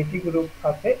কমিউনিটি গ্রুপ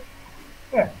আছে,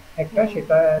 হ্যাঁ, একটা, হুম।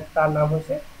 সেটা তার নাম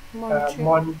হচ্ছে মন্ট্রি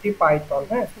মন্টি পাইথন,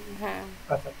 হ্যাঁ। পাইথন, হ্যাঁ।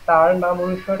 আচ্ছা, তার নাম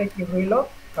অনুসারে কি হইল,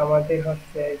 আমাদের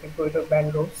হচ্ছে এই যে কৈল ব্যান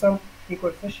রোবসাম কি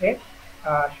করছে সে,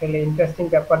 আসলে ইন্টারেস্টিং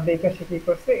ব্যাপার দেখে সে কি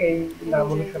করছে, এই নাম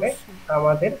নিজেই অনুসারে করছে।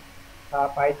 আমাদের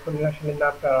পাইথনের আসলে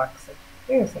নামটা রাখছে,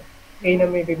 ঠিক আছে? এই হুম।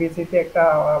 নামে বিবিসিতে একটা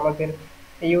আমাদের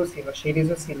ইউ ছিল,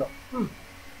 সিরিজও ছিল। হুম।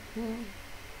 হুম।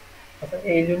 আচ্ছা,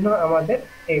 এই জন্য আমাদের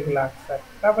এইগুলা আছে।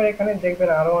 তারপরে এখানে দেখবেন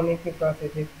আরো অনেক কিছু আছে,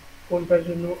 যে কোনটার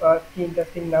জন্য কি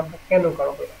ইন্টারেস্টিং নামটা কেন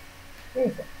করা হলো, ঠিক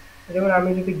আছে? যেমন আমি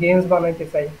যদি গেমস বানাইতে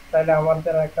চাই, তাহলে আমার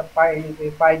দ্বারা একটা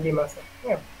পাই গেম আছে,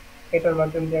 হ্যাঁ, এটার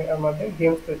মাধ্যমে দিয়ে আমাদের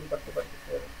গেমস তৈরি করতে পারতেছি,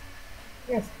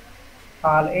 ঠিক আছে?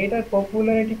 আর এইটার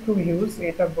পপুলারিটি খুব হিউজ,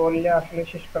 এটা বললে আসলে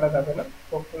শেষ করা যাবে না,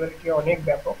 পপুলারিটি অনেক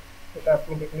ব্যাপক, এটা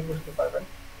আপনি দেখলে বুঝতে পারবেন।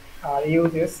 আর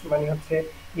ইউজেস মানে হচ্ছে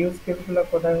ইউজ কেসগুলো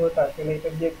কোথায় হতে, আসলে এটা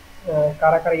যে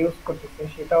কারা কারা ইউজ করতেছে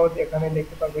সেটাও এখানে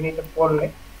দেখতে পাবেন, এটা পড়লে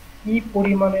কি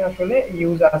পরিমাণে আসলে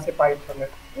ইউজ আছে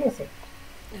পাইথনের, ঠিক আছে?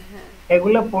 হ্যাঁ।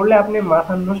 এগুলো পড়লে আপনি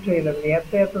মাথা নষ্ট হয়ে যাবে,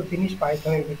 এত এত জিনিস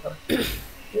পাইথনের ভিতর,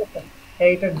 ঠিক আছে?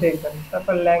 এইটা দেখবেন।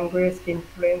 তারপর ল্যাঙ্গুয়েজ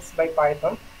ইনফ্লুয়েন্স বাই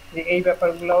পাইথন, যে এই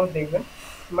ব্যাপারগুলোও দেখবেন।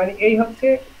 মানে এই হচ্ছে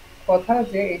কথা,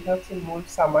 যে এইটা হচ্ছে মূল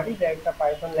সামারি, যে একটা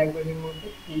পাইথন ল্যাঙ্গুয়েজের মধ্যে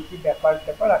কি কি ব্যাপার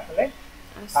ট্যাপার আসলে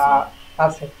আছে। আহ,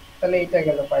 আছে। তাহলে এইটা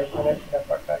গেল পাইথনের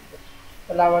ব্যাপারটা আর কি।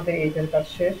 তাহলে আমাদের এইটার কাজ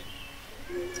শেষ।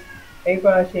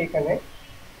 এইবার আসি এখানে।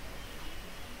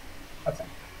 আচ্ছা,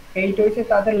 এইটা হচ্ছে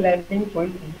তাদের ল্যান্ডিং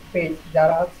পেজ,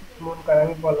 যারা হচ্ছে, মনে করেন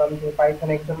আমি বললাম যে পাইথন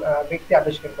একজন ব্যক্তি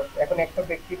আবিষ্কার করছে, এখন একটা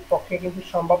ব্যক্তির পক্ষে কিন্তু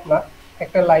সম্ভব না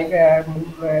একটা লাইভ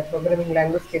প্রোগ্রামিং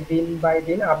ল্যাঙ্গুয়েজকে দিন বাই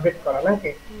দিন আপডেট করা,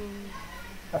 নাকি? হুম।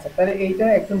 আচ্ছা, তাহলে এইটা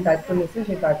একজন দায়িত্ব নিচ্ছে,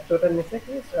 সেই দায়িত্বটা নিচ্ছে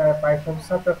কি, পাইথন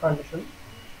সফটওয়্যার ফাউন্ডেশন,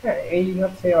 হ্যাঁ, এই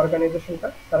হচ্ছে অর্গানাইজেশনটা।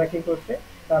 তারা কি করছে,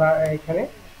 তারা এখানে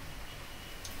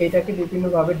এইটাকে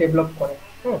বিভিন্নভাবে ডেভেলপ করে,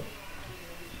 হ্যাঁ।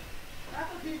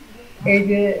 এই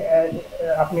যে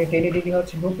আপনি ডেইলি ডেইলি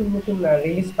হচ্ছে নতুন নতুন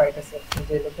রিলিজ পাইতেছে,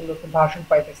 যে নতুন নতুন ভার্সন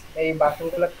পাইতেছে, এই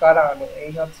ভার্সনগুলো কারা আনে,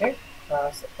 এই হচ্ছে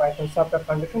পাইথন সফটওয়্যার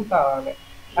ফাউন্ডেশন তারা আনে।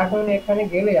 এখন এখানে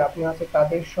গেলে আপনি হচ্ছে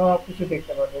তাদের সব কিছু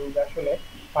দেখতে পারবেন, যে আসলে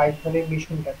পাইথনের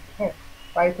মিশনটা কি, হ্যাঁ।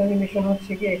 পাইথনের মিশন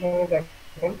হচ্ছে কি, এখানে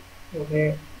দেখেন যে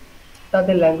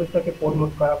তাদের ল্যাঙ্গুয়েজটাকে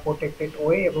প্রমোট করা, প্রোটেক্টেড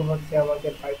ওয়ে, এবং হচ্ছে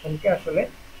আমাদের পাইথনকে আসলে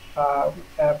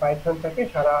পাইথনটাকে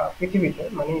সারা পৃথিবীতে,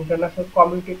 মানে ইন্টারন্যাশনাল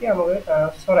কমিউনিটিতে আমাদের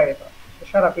ছড়াই দেওয়া,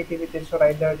 সারা পৃথিবীতে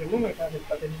ছড়াই দেওয়ার জন্য এটা হচ্ছে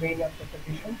তাদের মেইন একটা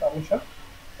ভিশন বা মিশন,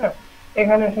 হ্যাঁ।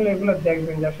 এখানে আসলে এগুলো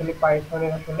দেখবেন যে আসলে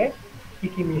পাইথনের আসলে কি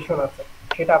কি মিশন আছে,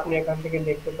 সেটা আপনি এখান থেকে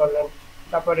দেখতে পারলেন।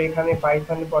 তারপরে এখানে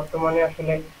পাইথন বর্তমানে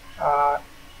আসলে আহ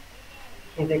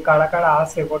এই যে কারা কারা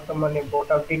আছে বর্তমানে বোর্ড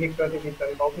অফ ডিরেক্টরের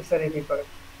ভিতরে বা অফিসারের ভিতরে,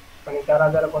 মানে যারা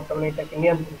যারা বর্তমানে এটাকে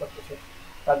নিয়ন্ত্রণ করতেছে,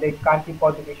 তাদের কার কি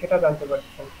পদবি সেটা জানতে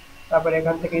পারতেছেন। তারপরে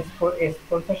এখান থেকে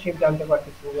স্পন্সরশিপ জানতে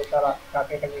পারতেছেন, যে তারা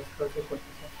কাকে কাকে স্পন্সর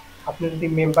করতেছে। আপনি যদি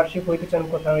মেম্বারশিপ হইতে চান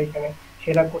কোথাও, এখানে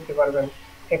সেটা করতে পারবেন।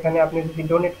 এখানে আপনি যদি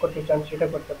ডোনেট করতে চান সেটা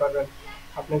করতে পারবেন।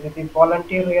 আপনি যদি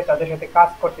ভলান্টিয়ার হয়ে তাদের সাথে কাজ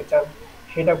করতে চান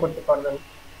সেটা করতে পারবেন,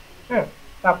 হ্যাঁ।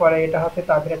 তারপরে এটা হচ্ছে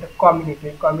তাদের একটা কমিউনিটি,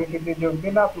 কমিউনিটিতে যোগ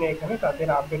দিলে আপনি এখানে তাদের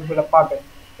আপডেট গুলো পাবেন,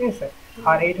 ঠিক আছে?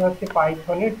 আর এইটা হচ্ছে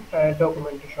পাইথনের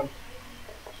ডকুমেন্টেশন।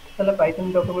 তাহলে পাইথন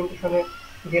ডকুমেন্টেশনে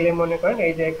গেলে মনে করেন,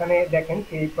 এই যে এখানে দেখেন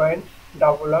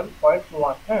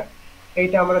 3.11.1, হ্যাঁ,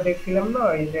 এইটা আমরা দেখছিলাম না,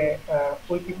 এই যে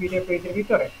উইকিপিডিয়া পেজের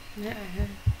ভিতরে। হ্যাঁ, হ্যাঁ।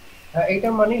 হ্যাঁ, এইটা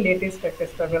মানে লেটেস্ট একটা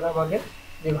স্টেবল আমাদের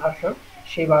যে ভার্সন,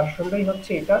 সেই ভার্সনটাই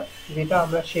হচ্ছে এটা, যেটা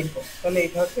আমরা শিখবো। তাহলে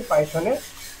এটা হচ্ছে পাইথনের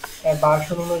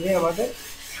ভার্সন অনুযায়ী আমাদের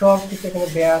সব কিছু এখানে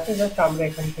দেওয়া আছে, জাস্ট আমরা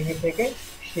এখান থেকে থেকে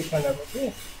শিখে নেবো, ঠিক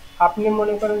আছে? আপনি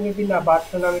মনে করেন যদি না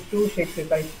ভার্সন আমি 2 শিখতে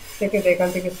চাই, সেক্ষেত্রে এখান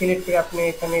থেকে সিলেক্ট করে আপনি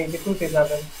এখানে এই যে 2 তে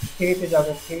যাবেন, 3 তে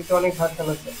যাবেন, 3 তে অনেক ভার্সন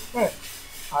আছে, হ্যাঁ।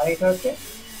 আর এটা হচ্ছে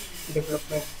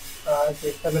ডেভেলপমেন্ট, যে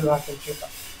স্টেবল ভার্সন সেটা,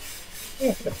 ঠিক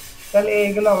আছে? তাহলে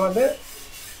এইগুলো আমাদের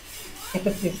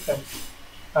একটা সিস্টেম।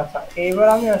 আচ্ছা, এইবার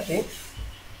আমি আসি।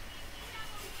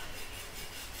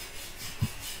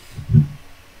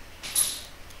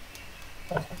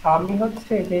 আচ্ছা, আমি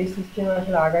হচ্ছে যে এই সিস্টেমে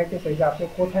আসলে আগাইতে চাই যে আপনি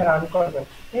কোথায় রান করবেন,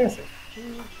 ঠিক আছে?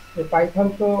 যে পাইথন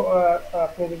তো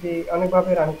আপনি যদি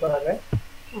অনেকভাবে রান করা যায়।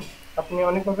 হুম, আপনি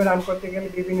অনেকভাবে রান করতে গেলে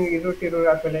বিভিন্ন ইরর টিরর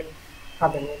আসলে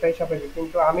খাবেন, এটাই স্বাভাবিক।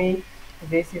 কিন্তু আমি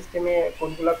যে সিস্টেমে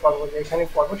কোডগুলো করবো, যেখানে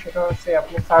করবো সেটা হচ্ছে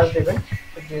আপনি সার্চ দেবেন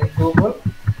যে গুগল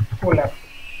কোল্যাব,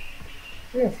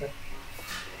 ঠিক আছে?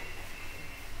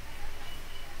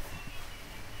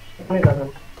 এখানে যাবেন,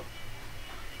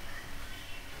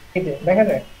 এই যে দেখা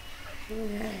যায়।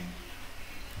 হ্যাঁ,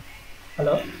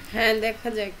 হ্যালো। হ্যাঁ দেখা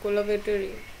যায়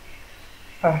কোলাবরেটরি।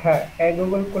 হ্যাঁ,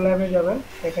 গুগল কোল্যাবে যাবেন,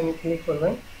 এখানে ক্লিক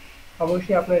করবেন।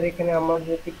 অবশ্যই আপনার এখানে আমার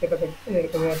যে পিকচারটা দেখছেন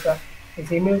এরকম একটা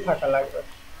জিমেল থাকা লাগবে,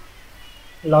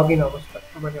 লগ ইন অবস্থা,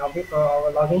 মানে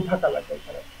লগ ইন থাকা লাগবে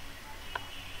এখানে।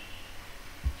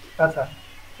 আচ্ছা,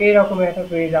 এইরকম একটা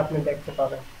পেজ আপনি দেখতে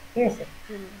পাবেন, ঠিক আছে?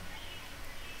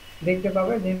 দেখতে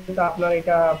পাবেন যেহেতু আপনার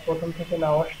এটা প্রথম থেকে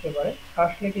নাও আসতে পারে।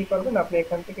 আসলে কি করবেন, আপনি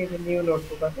এখান থেকে যে নিউ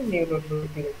নোটবুক আছে নিউ নোটবুক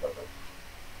ক্লিক করবেন।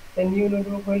 নিউ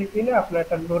নোটবুক হয়ে দিলে আপনার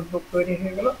একটা নোটবুক তৈরি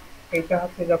হয়ে গেল। এইটা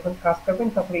হচ্ছে যখন কাজ করবেন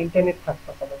তখন ইন্টারনেট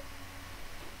থাকতে হবে,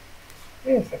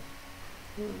 ঠিক আছে?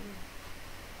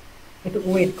 একটু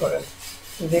ওয়েট করেন,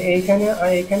 যে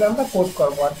এইখানে আমরা কোড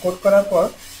করব, আর কোড করার পর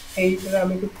এইটা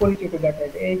আমি একটু পরিচিত দেখাই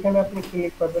যে এইখানে আপনি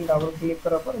ক্লিক করবেন। ডাবল ক্লিক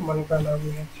করার পর মনে করেন আমি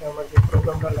হচ্ছে আমার যে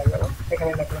প্রোগ্রামটা লাগালাম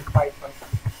এখানে লিখলাম পাইথন।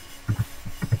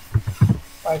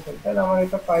 পাইথন, তাহলে আমার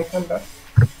এটা পাইথনটা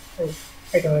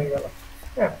এটা হয়ে গেল।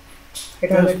 হ্যাঁ,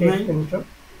 এটা হলো একটা এক্সটেনশন।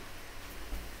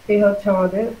 এই হচ্ছে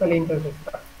আমাদের তাহলে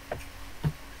ইন্টারফেসটা,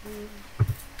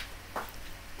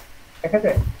 দেখা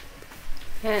যায়।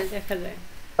 হ্যাঁ দেখা যায়।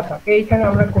 আচ্ছা, এইখানে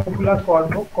আমরা কোডগুলা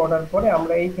করব, করার পরে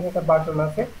আমরা এইখানে একটা বাটন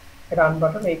আছে, রান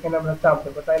বাটন, এইখানে আমরা চাপ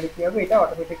দেবো, তাহলে কি হবে, এটা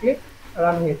অটোমেটিকলি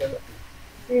রান হয়ে যাবে,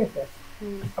 ঠিক আছে?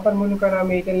 আবার মনে করেন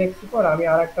আমি এটা লিখছি পর আমি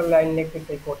আর একটা লাইন লিখতে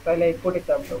চাই কোড, তাহলে এই কোডে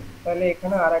চাপ দেবো, তাহলে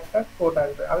এখানে আর একটা কোড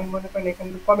আসবে। আমি মনে করেন এখানে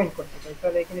কমেন্ট করতে চাই,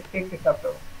 তাহলে এখানে টেক্সটে চাপ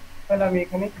দেবো, তাহলে আমি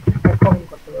এখানে কমেন্ট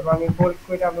করতে পারবো। আমি বোল্ড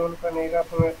করে আমি মনে করেন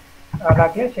এরকম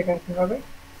রাখলে সেখানে কি হবে,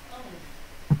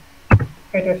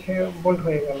 এটা সে বোল্ড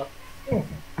হয়ে গেল, ঠিক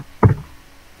আছে?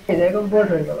 এই যে এরকম বোল্ড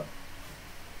হয়ে গেল।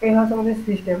 এই হচ্ছে আমাদের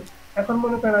সিস্টেম। এখন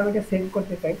মনে করেন আমি এটা সেভ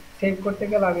করতে চাই, সেভ করতে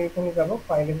গেলে আমি এখানে যাব,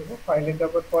 ফাইলে যাব, ফাইলে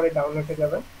যাওয়ার পরে ডাউনলোডে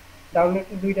যাবেন।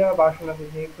 ডাউনলোডে দুইটা ভার্সন আছে,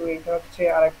 যেহেতু এটা হচ্ছে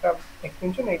আর একটা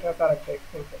এক্সটেনশন, এটা হচ্ছে আর একটা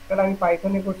এক্সটেনশন। তাহলে আমি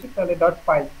পাইথনে করছি, তাহলে ডট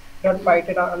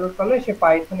পাইতে ডাউনলোড করলে সে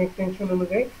পাইথন এক্সটেনশন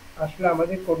অনুযায়ী আসলে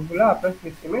আমাদের কোডগুলো আপনার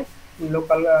সিস্টেমে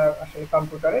লোকাল আসলে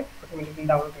কম্পিউটারে অটোমেটিক্যালি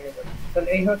ডাউনলোড হয়ে যাবে। তাহলে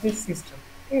এই হচ্ছে সিস্টেম,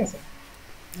 ঠিক আছে?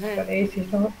 হ্যাঁ। তাহলে এই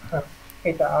সিস্টেম, হ্যাঁ,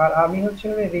 এটা। আর আমি হচ্ছে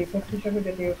রিসোর্স হিসেবে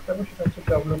যেটা ইউজ করবো সেটা হচ্ছে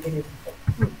ডব্লিউ3 সিস্টেম।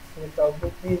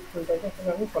 ডব্লিউ3 স্কুলটাকে আসলে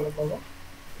আমি ফলো করবো।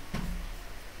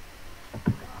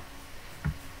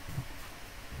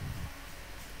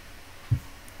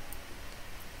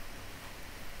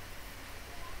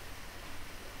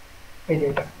 এই যে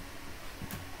এটা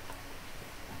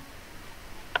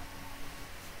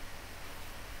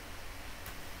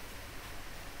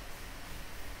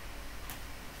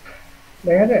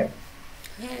দেখা যায়।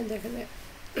 হ্যাঁ দেখা যায়।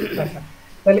 আচ্ছা,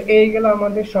 তাহলে এই গেল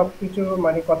আমাদের সবকিছু,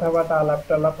 মানে কথাবার্তা আলাপ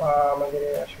টালাপ, আমাদের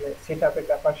আসলে সেট আপের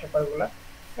ব্যাপার স্যাপার গুলা।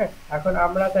 হ্যাঁ, এখন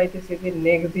আমরা চাইতেছি যে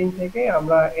নেক্সট দিন থেকে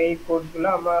আমরা এই কোড গুলা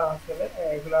আমরা আসলে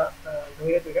এগুলা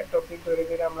ধীরে ধীরে টপিক ধরে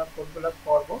ধরে আমরা কোড গুলা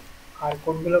করবো। আর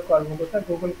কোড গুলো করবো কোথায়,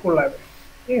 গুগল কোলাবে,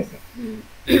 ঠিক আছে? হ্যাঁ।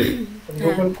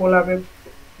 গুগল কোলাবে,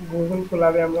 গুগল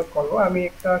কোলাবে আমরা করবো। আমি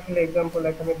একটা আসলে এক্সাম্পল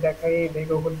এখানে দেখাই দিই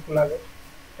গুগল কোলাবে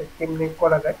কেমনি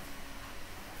করা যায়,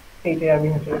 এইটাই আমি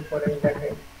আসলে পরে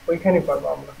দেখাই। ওইখানে করবো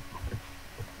আমরা।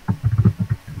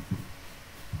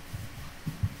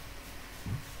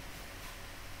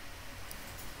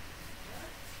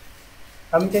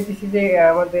 আমি চাইতেছি যে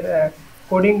আমাদের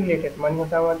কোডিং রিলেটেড, মানে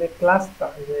হচ্ছে আমাদের ক্লাসটা,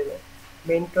 যে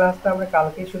মেইন ক্লাসটা আমরা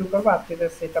কালকেই শুরু করবো। আজকে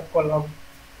জাস্ট সেট আপ করলাম,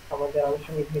 আমাদের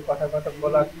আনুষঙ্গিক যে কথা কথা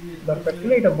বলার দরকার ছিল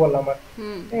এটা বললাম আর কি,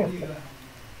 ঠিক আছে?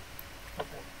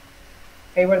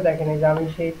 এবার দেখেন এই যে আমি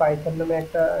সেই পাইথন নামে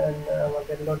একটা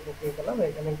আমাদের নোটবুক নিয়ে গেলাম,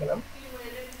 এখানে গেলাম।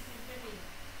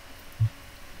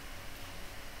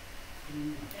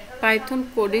 Python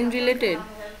coding related.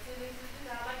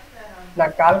 না,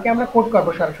 কালকে আমরা কোড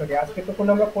করবো সরাসরি, আজকে তো কোনো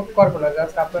আমরা কোড করবো না,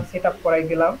 জাস্ট আপনার সেট আপ করাই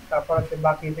দিলাম। তারপর হচ্ছে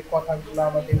বাকি যে কথাগুলো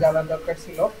আমাদের জানার দরকার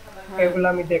ছিল হ্যাঁ। এগুলো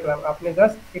আমি দেখলাম, আপনি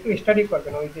জাস্ট একটু স্টাডি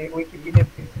করবেন ওই যে উইকিপিডিয়া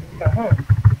থিসিসটা, হ্যাঁ,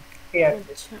 এই আর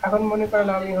কি। আচ্ছা। এখন মনে করেন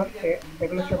আমি হচ্ছে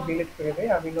এগুলো সব ডিলিট করে দেই,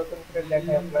 আমি নতুন করে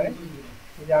দেখাই আপনারে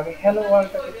যে আমি হ্যালো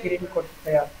ওয়ার্ল্ডটাকে প্রিন্ট করতে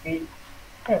চাই আজকেই।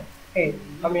 হ্যাঁ, এই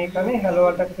আমি এখানে হ্যালো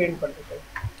ওয়ার্ল্ডটাকে প্রিন্ট করতে চাই।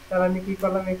 তাহলে আমি কি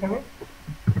করলাম এখানে,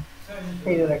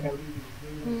 এই যে দেখেন,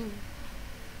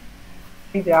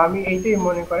 এই যে আমি এইটাই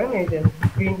মনে করেন, এই যে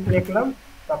প্রিন্ট লিখলাম,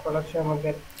 তারপর হচ্ছে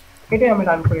আমাদের এটাই আমি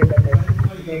রান করে দেখাই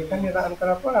যে এখানে রান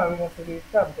করার পর আমি হচ্ছে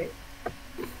রিস্টার্ট দিই,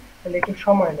 তাহলে একটু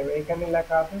সময় নেবে। এখানে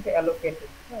লেখা আছে যে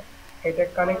অ্যালোকেটেড, হ্যাঁ, এটা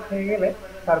কানেক্ট হয়ে গেলে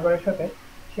সার্ভারের সাথে,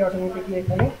 সে অটোমেটিকলি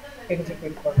এখানে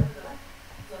এক্সিকিউট করবে।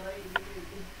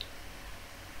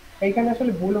 এইখানে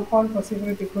আসলে ভুল হওয়ার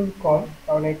পসিবিলিটি খুব কম,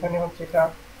 কারণ এখানে হচ্ছে এটা,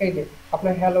 এই যে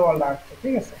আপনার হ্যালো ওয়ার্ল্ড আসছে,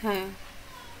 ঠিক আছে। হ্যাঁ।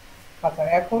 আচ্ছা,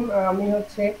 এখন আমি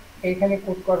হচ্ছে এইখানে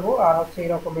কোড করব, আর হচ্ছে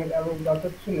এরকমের আমি যত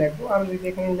কিছু লিখবো, আমি যদি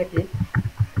এখানে লিখি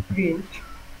প্রিন্ট,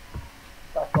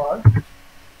 তারপর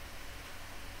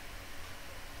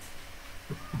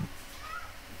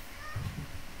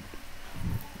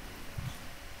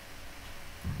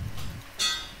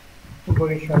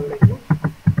বরিশাল লিখি,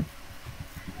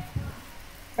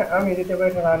 হ্যাঁ, আমি যদি এবার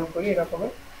এটা রান করি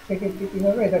এরকমের, সেক্ষেত্রে কি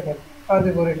হবে, এই দেখেন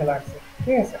আমাদের বরিশাল আসছে,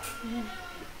 ঠিক আছে।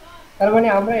 তার মানে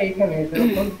আমরা এইখানে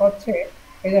যখন হচ্ছে,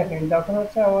 এই দেখেন যখন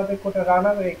হচ্ছে আমাদের কোটা রান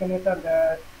হবে, এখানে একটা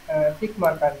টিক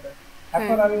মার্ক আসবে। হ্যাঁ।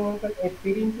 এখন আমি মনে করেন এই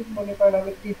প্রিন্ট মনে করেন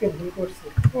আমি টিপে ভুল করছি,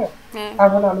 হ্যাঁ, হ্যাঁ।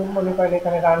 এখন আমি মনে করেন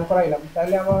এখানে রান করাইলাম,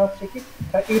 তাহলে আমার হচ্ছে কি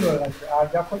একটা এরর আসবে, আর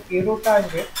যখন এররটা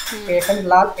আসবে, হুম। এখানে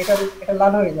লাল, এটা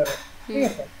লাল হয়ে যাবে, ঠিক হুম।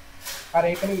 আছে। আর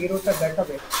এখানে এররটা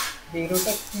দেখাবে যে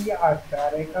এররটা কি আসছে,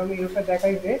 আর এখানে এররটা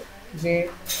দেখাইবে যে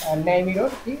নেম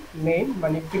এরর কি, নেম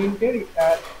মানে প্রিন্টের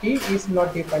টি ইজ নট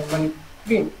ডিফাইন্ড, মানে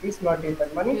প্রিন্ট ইজ নট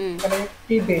ডিফাইন্ড, মানে হুম। এখানে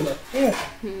টি দেই না, ঠিক আছে।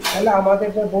 হুম। তাহলে আমাদের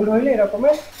যে ভুল হইলে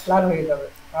এরকমের লাল হয়ে যাবে,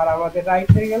 আর আমাদের রাইট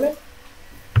হয়ে গেলে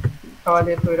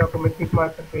আমাদের তো এরকমের টিক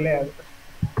মার্কটা চলে আসবে,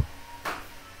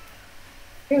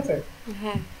 ঠিক আছে।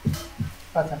 হ্যাঁ।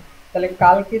 আচ্ছা, তাহলে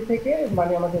কালকে থেকে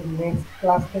মানে আমাদের নেক্সট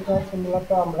ক্লাস থেকে হচ্ছে মূলত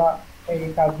আমরা এই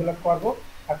কাজগুলো করব।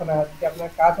 এখন আজকে আপনার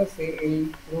কাজ হচ্ছে এই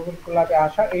গুগল কোলাবে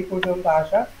আসা, এই পর্যন্ত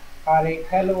আসা, আর এই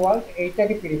হ্যালো ওয়ার্ল্ড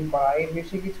এইটাকে প্রিন্ট করা, এর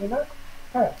বেশি কিছু না।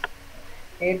 হ্যাঁ,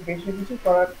 এর বেশি কিছু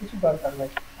করার কিছু দরকার নাই।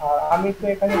 আর আমি তো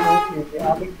এখানে বলছি যে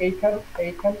আমি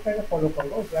এইখান থেকে ফলো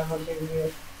করবো, যে আমাদের যে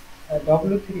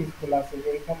W3 স্কুল আছে, যে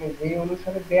এখানে যে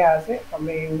অনুসারে দেয়া আছে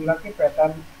আমরা এইগুলাকে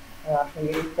প্যাটার্ন, আসলে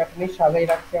এই প্যাটার্নে সাজাই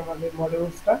রাখছি আমাদের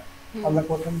মডিউলসটা। হুম। আমরা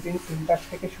প্রথম দিন সিনট্যাক্স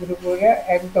থেকে শুরু করে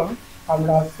একদম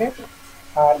আমরা হচ্ছে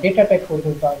ডেটা টাইপ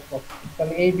পর্যন্ত আসবো।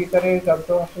 তাহলে এই ভিতরে যত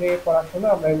আসলে পড়াশোনা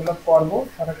আমরা এগুলো করবো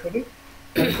সরাসরি,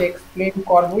 হচ্ছে এক্সপ্লেন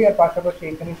করবোই, আর পাশাপাশি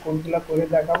এখানে কোডগুলো করে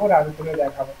দেখাবো, রান করে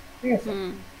দেখাবো, ঠিক আছে।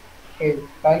 হুম। এই,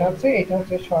 তাহলে হচ্ছে এটা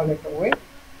হচ্ছে সহজ একটা ওয়ে।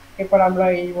 এরপর আমরা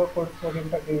এই কোর্স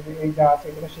মডিউলটা, এই যা আছে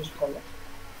এগুলো শেষ করবো,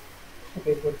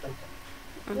 সেটাই পর্যন্ত,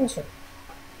 ঠিক আচ্ছা। আছে।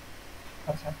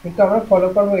 আচ্ছা, কিন্তু আমরা ফলো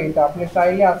করবো এইটা, আপনি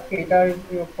চাইলে আজকে এটার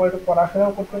উপর একটু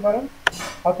পড়াশোনাও করতে পারেন,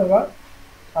 অথবা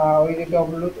ওই যে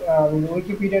ডব্লু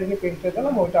উইকিপিডিয়ার যে পেজটা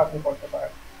দিলাম ওইটা আপনি করতে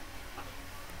পারেন।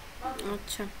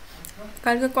 আচ্ছা,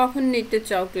 কালকে কখন নিতে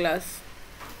চাও ক্লাস?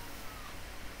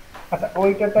 আচ্ছা,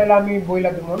 ওইটা তাহলে আমি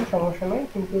বইলা দেবো, সমস্যা নাই,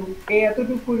 কিন্তু এই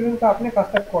এতটুকু পর্যন্ত আপনি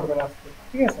কাজটা করবেন আজকে,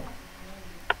 ঠিক আছে।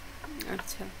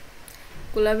 আচ্ছা,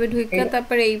 ক্লাবে এই, ঢুকে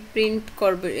তারপরে এই প্রিন্ট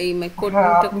করবে, এই হ্যাঁ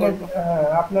কোডিংটা আপনার, করব। হ্যাঁ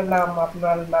আপনার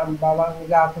নাম বাবা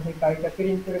যা আছে সেই তারিখটা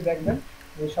প্রিন্ট করে দেখবেন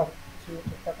যে সব কিছু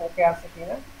ঠিকঠাক ওকে আছে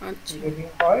কিনা। আচ্ছা। যদি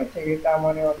হয় সেটা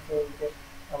আমার হচ্ছে ওই যে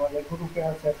আমাদের গ্রুপে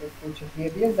হচ্ছে একটা স্ক্রিনশট দিয়ে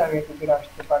দিয়ে যে আমি একটু দূরে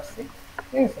আসতে পারছি,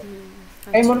 ঠিক আছে। হুম।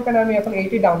 এই আচ্ছা। মনে করেন আমি এখন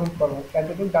এইটি ডাউনলোড করবো,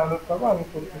 এতটুকু ডাউনলোড করবো আমি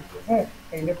করতেছি, হ্যাঁ।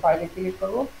 এই যে ফাইলে ক্লিক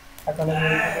করবো, এখন আমি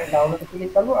এখানে ডাউনলোড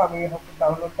ক্লিক করবো, আমি হচ্ছে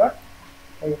ডাউনলোড ডট,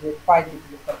 এই যে ফাইলে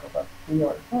ক্লিক করবো,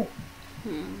 হ্যাঁ।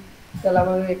 হুম। তাহলে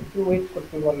আমাদের একটু ওয়েট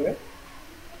করতে বলবে।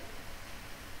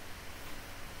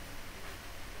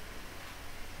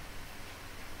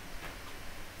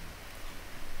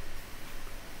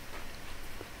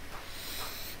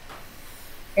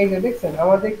 এই যে দেখছেন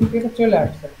আমাদের কিন্তু এটা চলে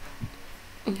আসছে,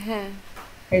 হ্যাঁ।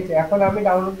 এই যে এখন আমি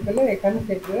ডাউনলোড দিলে এখানে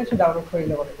সেভ দিলে সে ডাউনলোড হয়ে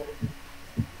যাবে এখানে,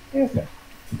 ঠিক আছে।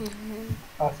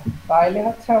 আচ্ছা, তাহলে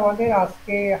হচ্ছে আমাদের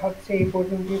আজকে হচ্ছে এই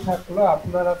পর্যন্তই থাকলো।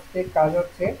 আপনার আজকে কাজ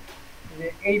হচ্ছে যে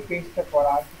এই পেজটা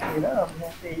করা, আর কিছুই না, আমি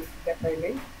হচ্ছে এই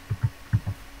দেখাইলেই,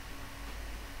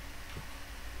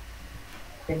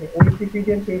 এই যে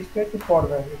উইকিপিডিয়ার পেজটা একটু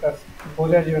পড়বেন, এটা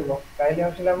বোঝার জন্য। তাইলে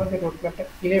আসলে আমাদের রোডম্যাপটা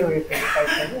ক্লিয়ার হয়ে যাবে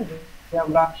পাইথনে, যে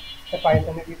আমরা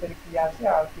পাইথনের ভিতরে কি আছে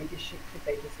আর কি কি শিখতে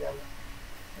চাইতেছি আমরা,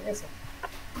 ঠিক আছে।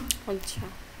 আচ্ছা।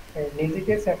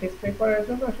 নিজেকে স্যাটিসফাই করার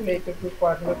জন্য আসলে এইটুকু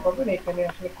পড়াশোনা করবেন। এখানে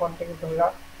আসলে কন্টেক্ট ধরে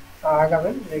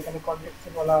আগাবেন, যে এখানে কন্টেক্সে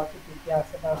বলা আছে কি কি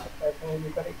আছে না আছে, এখানে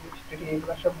ভিতরে স্টোরি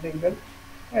এগুলো সব দেখবেন,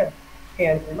 হ্যাঁ। এই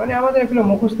আর কি, মানে আমাদের এগুলো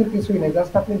মুখস্থ কিছুই নেই,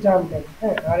 জাস্ট আপনি জানবেন,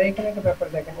 হ্যাঁ। আর এখানে একটা ব্যাপার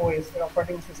দেখেন, ওএস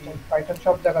অপারেটিং সিস্টেম পাইথন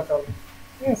সব জায়গা চলে,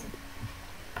 ঠিক আছে।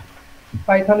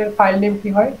 পাইথনের ফাইল নেম কি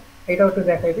হয় এটাও একটু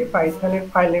দেখাই দিই। পাইথনের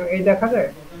ফাইল নেম এই দেখা যায়,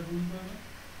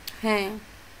 হ্যাঁ।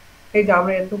 এই যে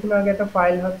আমরা এতক্ষণ আগে একটা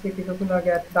ফাইল হচ্ছে কিছুক্ষণ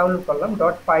আগে ডাউনলোড করলাম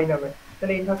ডট পাই নামে,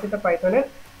 তাহলে এটা হচ্ছে এটা পাইথনের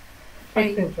আই।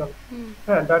 এক্সটেনশন। হুম।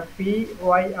 হ্যাঁ, ডট পি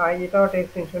ওয়াই আই এটাও একটা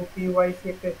এক্সটেনশন, পি ওয়াই সি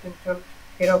একটা এক্সটেনশন,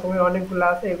 এরকমের অনেকগুলো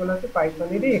আছে, এগুলো হচ্ছে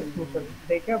পাইথনেরই এক্সটেনশন,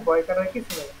 দেখে ভয় করার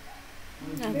কিছু নেই।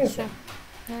 ঠিক আছে। আচ্ছা।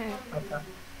 হ্যাঁ। আচ্ছা,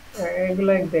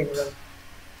 এগুলাই দেখবেন।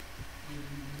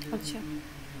 আচ্ছা।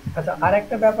 আচ্ছা, আর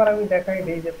একটা ব্যাপার আমি দেখাই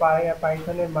দিই যে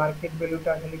পাইথনের মার্কেট ভ্যালুটা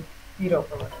আসলে কি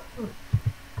রকমের।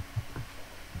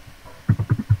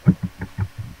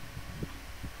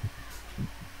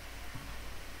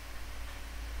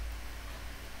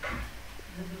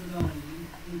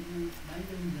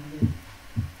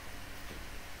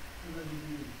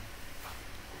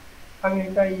 আমি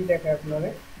এটাই দেখাই আপনারে,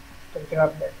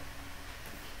 গ্রাফ দেখ।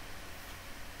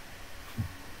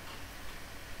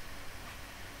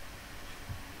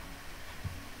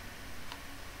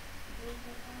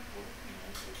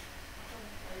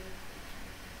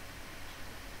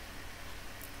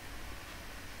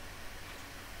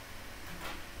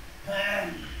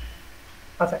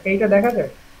 আচ্ছা, এইটা দেখা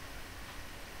যায়।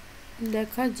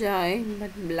 দেখা যায়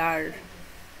বাট ব্লার।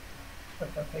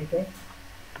 আচ্ছা আচ্ছা, এইটা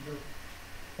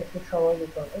একটু সময়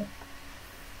দিতে হবে,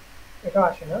 এটা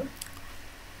আসে না।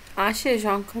 আসে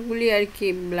সংখ্যাগুলি আর কি,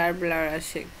 ব্লার ব্লার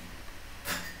আসে।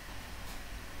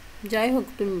 যাই হোক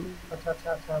তুমি। আচ্ছা আচ্ছা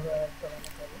আচ্ছা, আমি একটা ভালো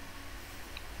করি।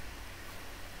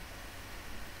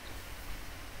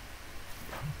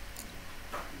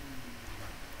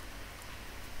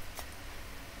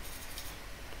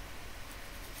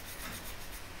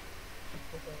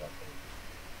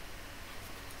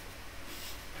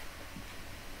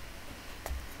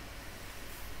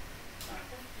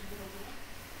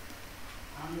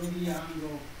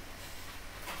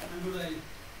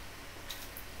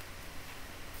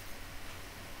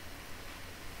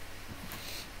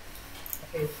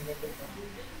 আচ্ছা, এই থেকে দেখো।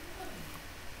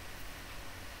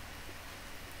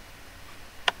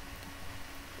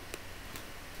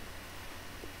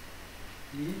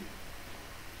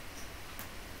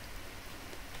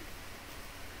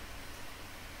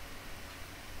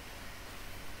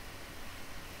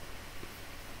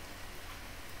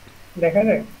 দেখা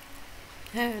যায়।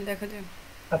 হ্যাঁ দেখা যায়।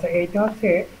 আচ্ছা, এইটা হচ্ছে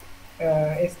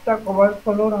স্ট্যাক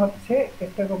ওভারফ্লোর, হচ্ছে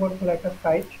স্ট্যাক ওভারফ্লো একটা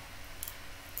সাইট।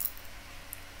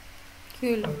 কি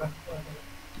হলো?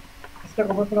 স্ট্যাক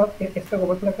ওভারফ্লো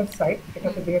একটা সাইট, এটা হুম।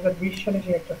 হচ্ছে 2020 সালে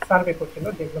সে একটা সার্ভে করছিল,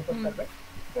 ডেভেলপার হুম। সার্ভে।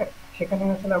 হ্যাঁ, সেখানে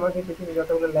আসলে আমাদের পৃথিবীর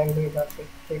যতগুলো ল্যাঙ্গুয়েজ আছে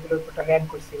সেগুলোর একটা র্যাঙ্ক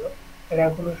করছিল।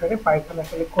 র্যাঙ্ক অনুসারে পাইথন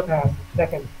আসলে কোথায় আছে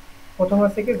দেখেন। প্রথম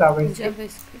আছে কি জাভাস্ক্রিপ্ট,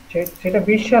 জাভাস্ক্রিপ্ট। সেটা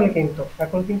 20 সালে, কিন্তু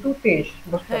এখন কিন্তু 23,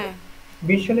 বুঝতে হবে। হ্যাঁ।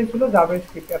 20 সালে ছিল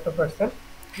জাভাস্ক্রিপ্ট এত পার্সেন্ট,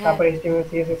 হ্যাঁ। তারপর এইচটিএমএল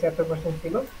সিএসএস এত পার্সেন্ট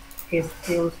ছিল,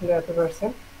 এসকিউএল ছিল এত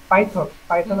পার্সেন্ট। পাইথন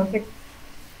পাইথন হুম। হচ্ছে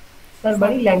তার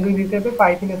মানে ফর্টি। ল্যাঙ্গুয়েজ হিসেবে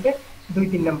পাইথন হচ্ছে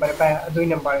 2-3 নম্বরে বা 2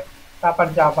 নম্বরে। তারপর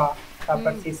জাভা,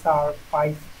 তারপর হুম। C sharp,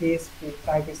 PHP,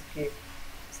 TypeScript,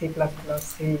 C plus plus,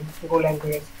 C, গো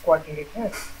ল্যাঙ্গুয়েজ, কোয়াটলিট,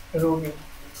 হ্যাঁ, রুবি।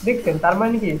 দেখছেন, তার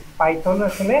মানে কি পাইথন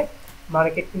আসলে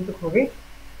মার্কেট কিন্তু খুবই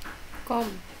কম।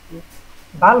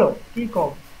 ভালো, কি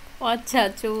কম। ও আচ্ছা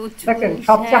আচ্ছা দেখেন হ্যাঁ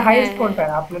সবচেয়ে হ্যাঁ হাইয়েস্ট হ্যাঁ। কোনটা,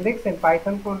 আপনি দেখছেন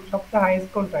পাইথন কোন সবচেয়ে হাইয়েস্ট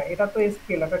কোনটা, এটা তো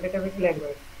এসকিউএল, এটা ডেটাবেস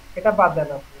ল্যাঙ্গুয়েজ, এটা বাদ দেন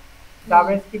আপনি। হুম।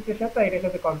 জাভাস্ক্রিপ্টের সাথে এটার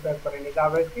সাথে কম্পেয়ার করেনি,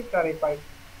 জাভাস্ক্রিপ্ট আর এই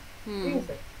পাইথন। হুম। ঠিক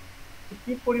আছে।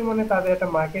 কি পরিমাণে তাদের একটা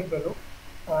মার্কেট ভ্যালু,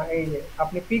 এই যে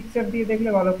আপনি পিকচার দিয়ে দেখলে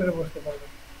ভালো করে বুঝতে পারবেন।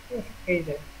 ঠিক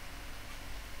আছে?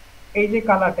 এই যে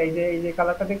কালারটা, এই যে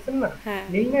কালারটা দেখছেন না, হ্যাঁ।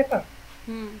 নীল না এটা,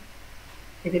 হুম।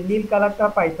 এই যে নীল কালারটা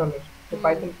পাইথনের, তো হুম।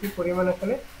 পাইথন কি পরিমাণ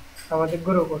আসলে আমাদের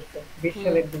গ্রো করছে 20 হুম।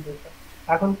 সালের দিকে।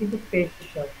 এখন কিন্তু 23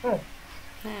 সাল, হ্যাঁ,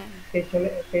 হ্যাঁ।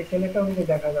 23 সালেটাও কিন্তু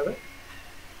দেখা যাবে।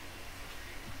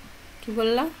 কি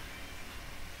বললা?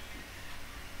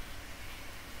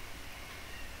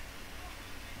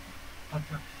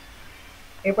 আচ্ছা,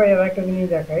 এরপর আর একটা জিনিস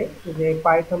দেখাই, যে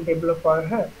পাইথন ডেভেলপার,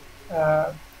 হ্যাঁ,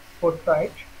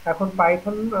 ফোর্টরাইট। এখন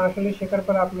পাইথন আসলে শেখার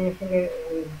পর আপনি আসলে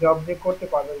জব যে করতে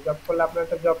পারবেন, জব করলে আপনার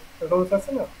একটা জব রোলস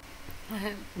আছে না,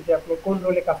 হ্যাঁ। যে আপনি কোন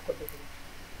রোলে কাজ করতেছেন।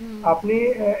 হুম। আপনি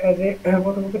এজ এ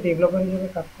প্রথমত ডেভেলপার হিসেবে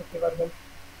কাজ করতে পারবেন,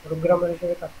 প্রোগ্রামার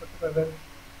হিসেবে কাজ করতে পারবেন,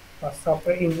 বা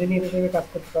সফটওয়্যার ইঞ্জিনিয়ার হিসেবে কাজ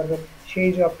করতে পারবেন। সেই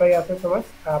জবটাই আছে তোমার,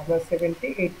 আপনার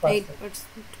 78%। 8%।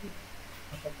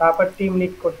 আচ্ছা, তারপর টিম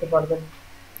লিড করতে পারবেন,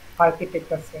 আর্কিটেক্ট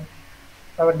আছে,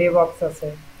 তারপর ডেভঅপস আছে।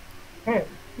 হ্যাঁ,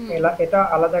 হুম। এটা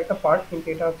আলাদা একটা পার্ট, কিন্তু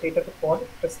এটা হচ্ছে, এটা তো পড,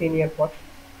 একটা সিনিয়র পড।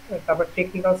 তারপর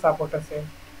টেকনিক্যাল সাপোর্ট আছে,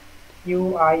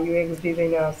 ইউআই ইউএক্স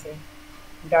ডিজাইনার আছে,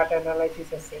 ডাটা অ্যানালাইসিস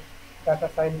আছে, ডাটা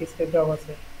সায়েন্টিস্টের জব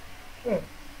আছে। হ্যাঁ,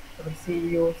 তারপর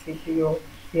সিইও, সিপিও,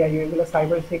 সিআইও, এগুলো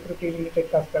সাইবার সিকিউরিটি রিলেটেড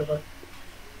কাজ করবে।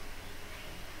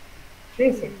 ঠিক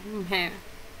আছে। হ্যাঁ।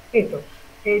 এই তো,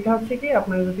 এইটা হচ্ছে কি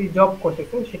আপনারা যদি জব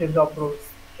করতেছেন সেটা জব রোলস।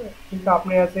 কিন্তু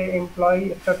আপনি অ্যাজ এ এমপ্লয়ি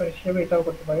স্টার্টার হিসেবে এটাও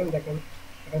করতে পারেন, দেখেন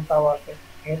এখানে তাও আছে,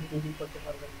 হেল্প ইজি করতে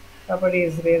পারবেন। তারপরে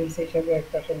এজরেলস হিসেবে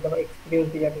একটা আসলে এক্সপিরিয়েন্স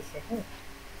দিয়ে দিচ্ছে, হ্যাঁ।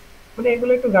 মানে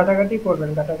এগুলো একটু ঘাটাঘাটি করবেন,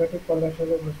 ঘাটাঘাটি করলে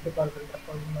আসলে বুঝতে পারবেন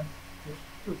ব্যাপারগুলো।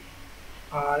 হুম।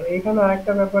 আর এখানে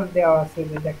আরেকটা ব্যাপার দেওয়া আছে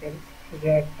যে দেখেন, যে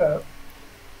একটা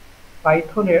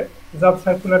পাইথনের জব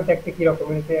সার্কুলার দেখতে কিরকম,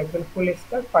 এই যে একজন ফুল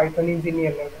স্ট্যাক পাইথন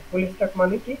ইঞ্জিনিয়ার নেবে। ফুল স্ট্যাক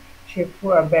মানে কি, সে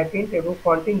ব্যাকএন্ড এবং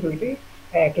ফ্রন্ট এন্ড দুইটাই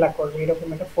 1 লাখ করবে এরকম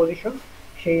একটা পজিশন।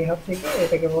 সেই হচ্ছে কি,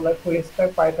 এটাকে বলা হয় ফুল স্ট্যাক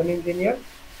পাইথন ইঞ্জিনিয়ার।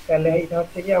 তাহলে এটা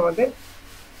হচ্ছে কি আমাদের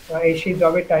এই সেই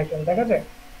জবের টাইটেল দেখা যায়।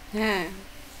 হ্যাঁ।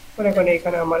 মনে করেন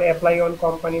এখানে আমার অ্যাপ্লাই অন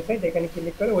কোম্পানি সাইট, এখানে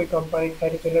ক্লিক করে ওই কোম্পানির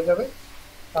সাইটে চলে যাবে।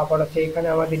 তারপর হচ্ছে এখানে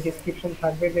আমাদের ডিসক্রিপশন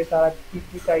থাকবে যে তারা কি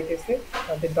কি চাইতেছে,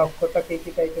 তাদের দক্ষতা কি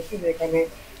কি চাইতেছে, যে এখানে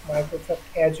Microsoft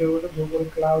Azure, Google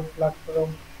cloud platform,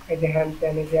 এই যে হ্যান্ড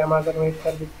ত্যান, এই যে অ্যামাজন ওয়েব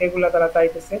সার্ভিস, এগুলো তারা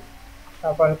চাইতেছে।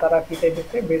 তারপরে তারা কি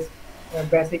চাইতেছে,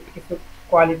 বেসিক কিছু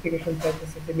কোয়ালিফিকেশন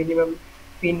চাইতেছে, যে মিনিমাম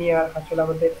সিনিয়র আসলে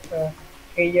আমাদের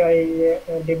এআই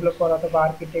ডেভেলপার অথবা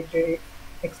আর্কিটেক্টের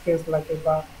এক্সপিরিয়েন্স লাগবে,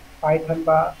 বা পাইথন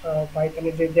বা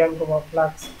পাইথনের যে জ্যাঙ্গো বা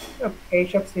ফ্লাক্স,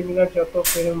 এইসব সিমিলার যত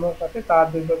ফ্রেমওয়ার্ক আছে তার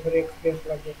 2 বছরের এক্সপিরিয়েন্স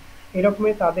লাগবে।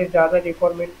 এরকমই তাদের যা যা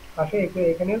রিকোয়ারমেন্ট আসে এগুলো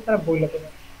এখানে তারা বলে দেবে,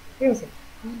 ঠিক আছে।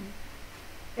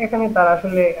 এখানে তারা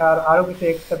আসলে আর আরো কিছু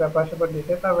এক্সট্রা ব্যাপার স্যাপার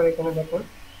দিতে, তারপরে এখানে দেখুন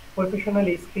প্রফেশনাল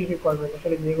স্কিল রিকোয়ারমেন্ট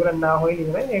আসলে যেগুলো না হইলে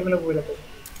না এগুলো বলে দেবে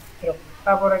এরকম।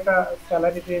 তারপর একটা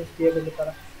স্যালারি রেঞ্জ দিয়ে দেবে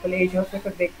তারা। তাহলে এই যে হচ্ছে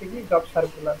একটা দেখতে কি জব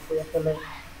সার্কুলার, যে আসলে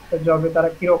জবে তারা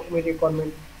কিরকমের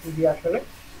রিকোয়ারমেন্ট দিয়ে আসলে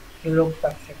লোক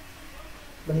চাচ্ছে,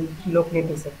 মানে লোক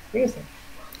নিতেছে, ঠিক আছে।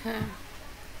 হ্যাঁ।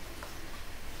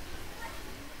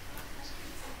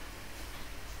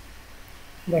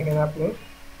 দেখেন আপনি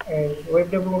ওয়েব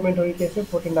ডেভেলপমেন্ট হইতেছে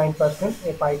 49%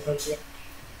 এই পাইথন দিয়ে,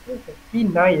 ঠিক আছে। কি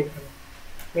নাই এখানে,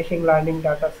 machine learning,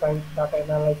 data science, data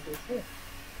analysis,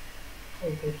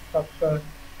 এই যে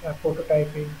software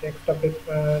prototyping, desktop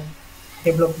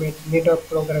development, network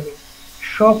programming,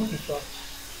 সব কিছু আছে,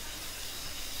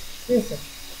 ঠিক আছে।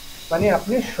 মানে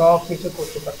আপনি সব কিছু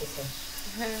করতে পারতেছেন।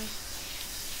 হ্যাঁ।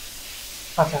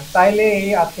 আচ্ছা, তাইলে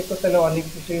এই আজকে তো তাহলে অনেক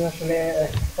কিছুই আসলে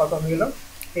কথা হইলো,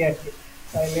 এই আর কি।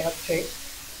 তাইলে হচ্ছে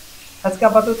আজকে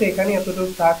আপাতত এখানে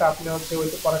এতটুকু থাক, আপনি হচ্ছে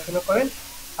ওইটা পড়াশোনা করেন।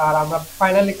 আর আমরা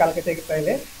ফাইনালি কালকে থেকে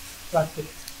তাইলে ক্লাস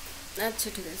করছি। আচ্ছা,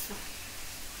 ঠিক আছে।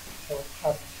 তো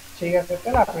আচ্ছা, ঠিক আছে,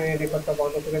 তাহলে আপনি রেকর্ডটা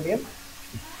বন্ধ করে দিন।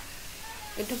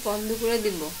 এটা বন্ধ করে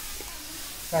দিব?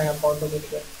 হ্যাঁ হ্যাঁ, বন্ধ করে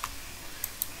দিন।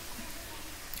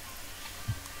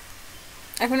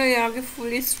 এখন ওই আগে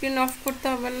ফুল স্ক্রিন অফ করতে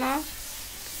হবে না?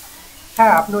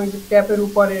 হ্যাঁ, আপনি ওই যে ট্যাপের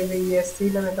উপরে সি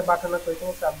নামে একটা বাটন আছে,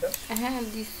 ওইখানে চাপ দেন। হ্যাঁ,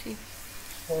 দিছি।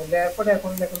 দেওয়ার পরে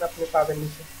এখন দেখুন আপনি পাবেন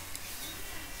নিচে,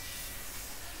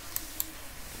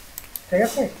 ঠিক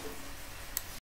আছে।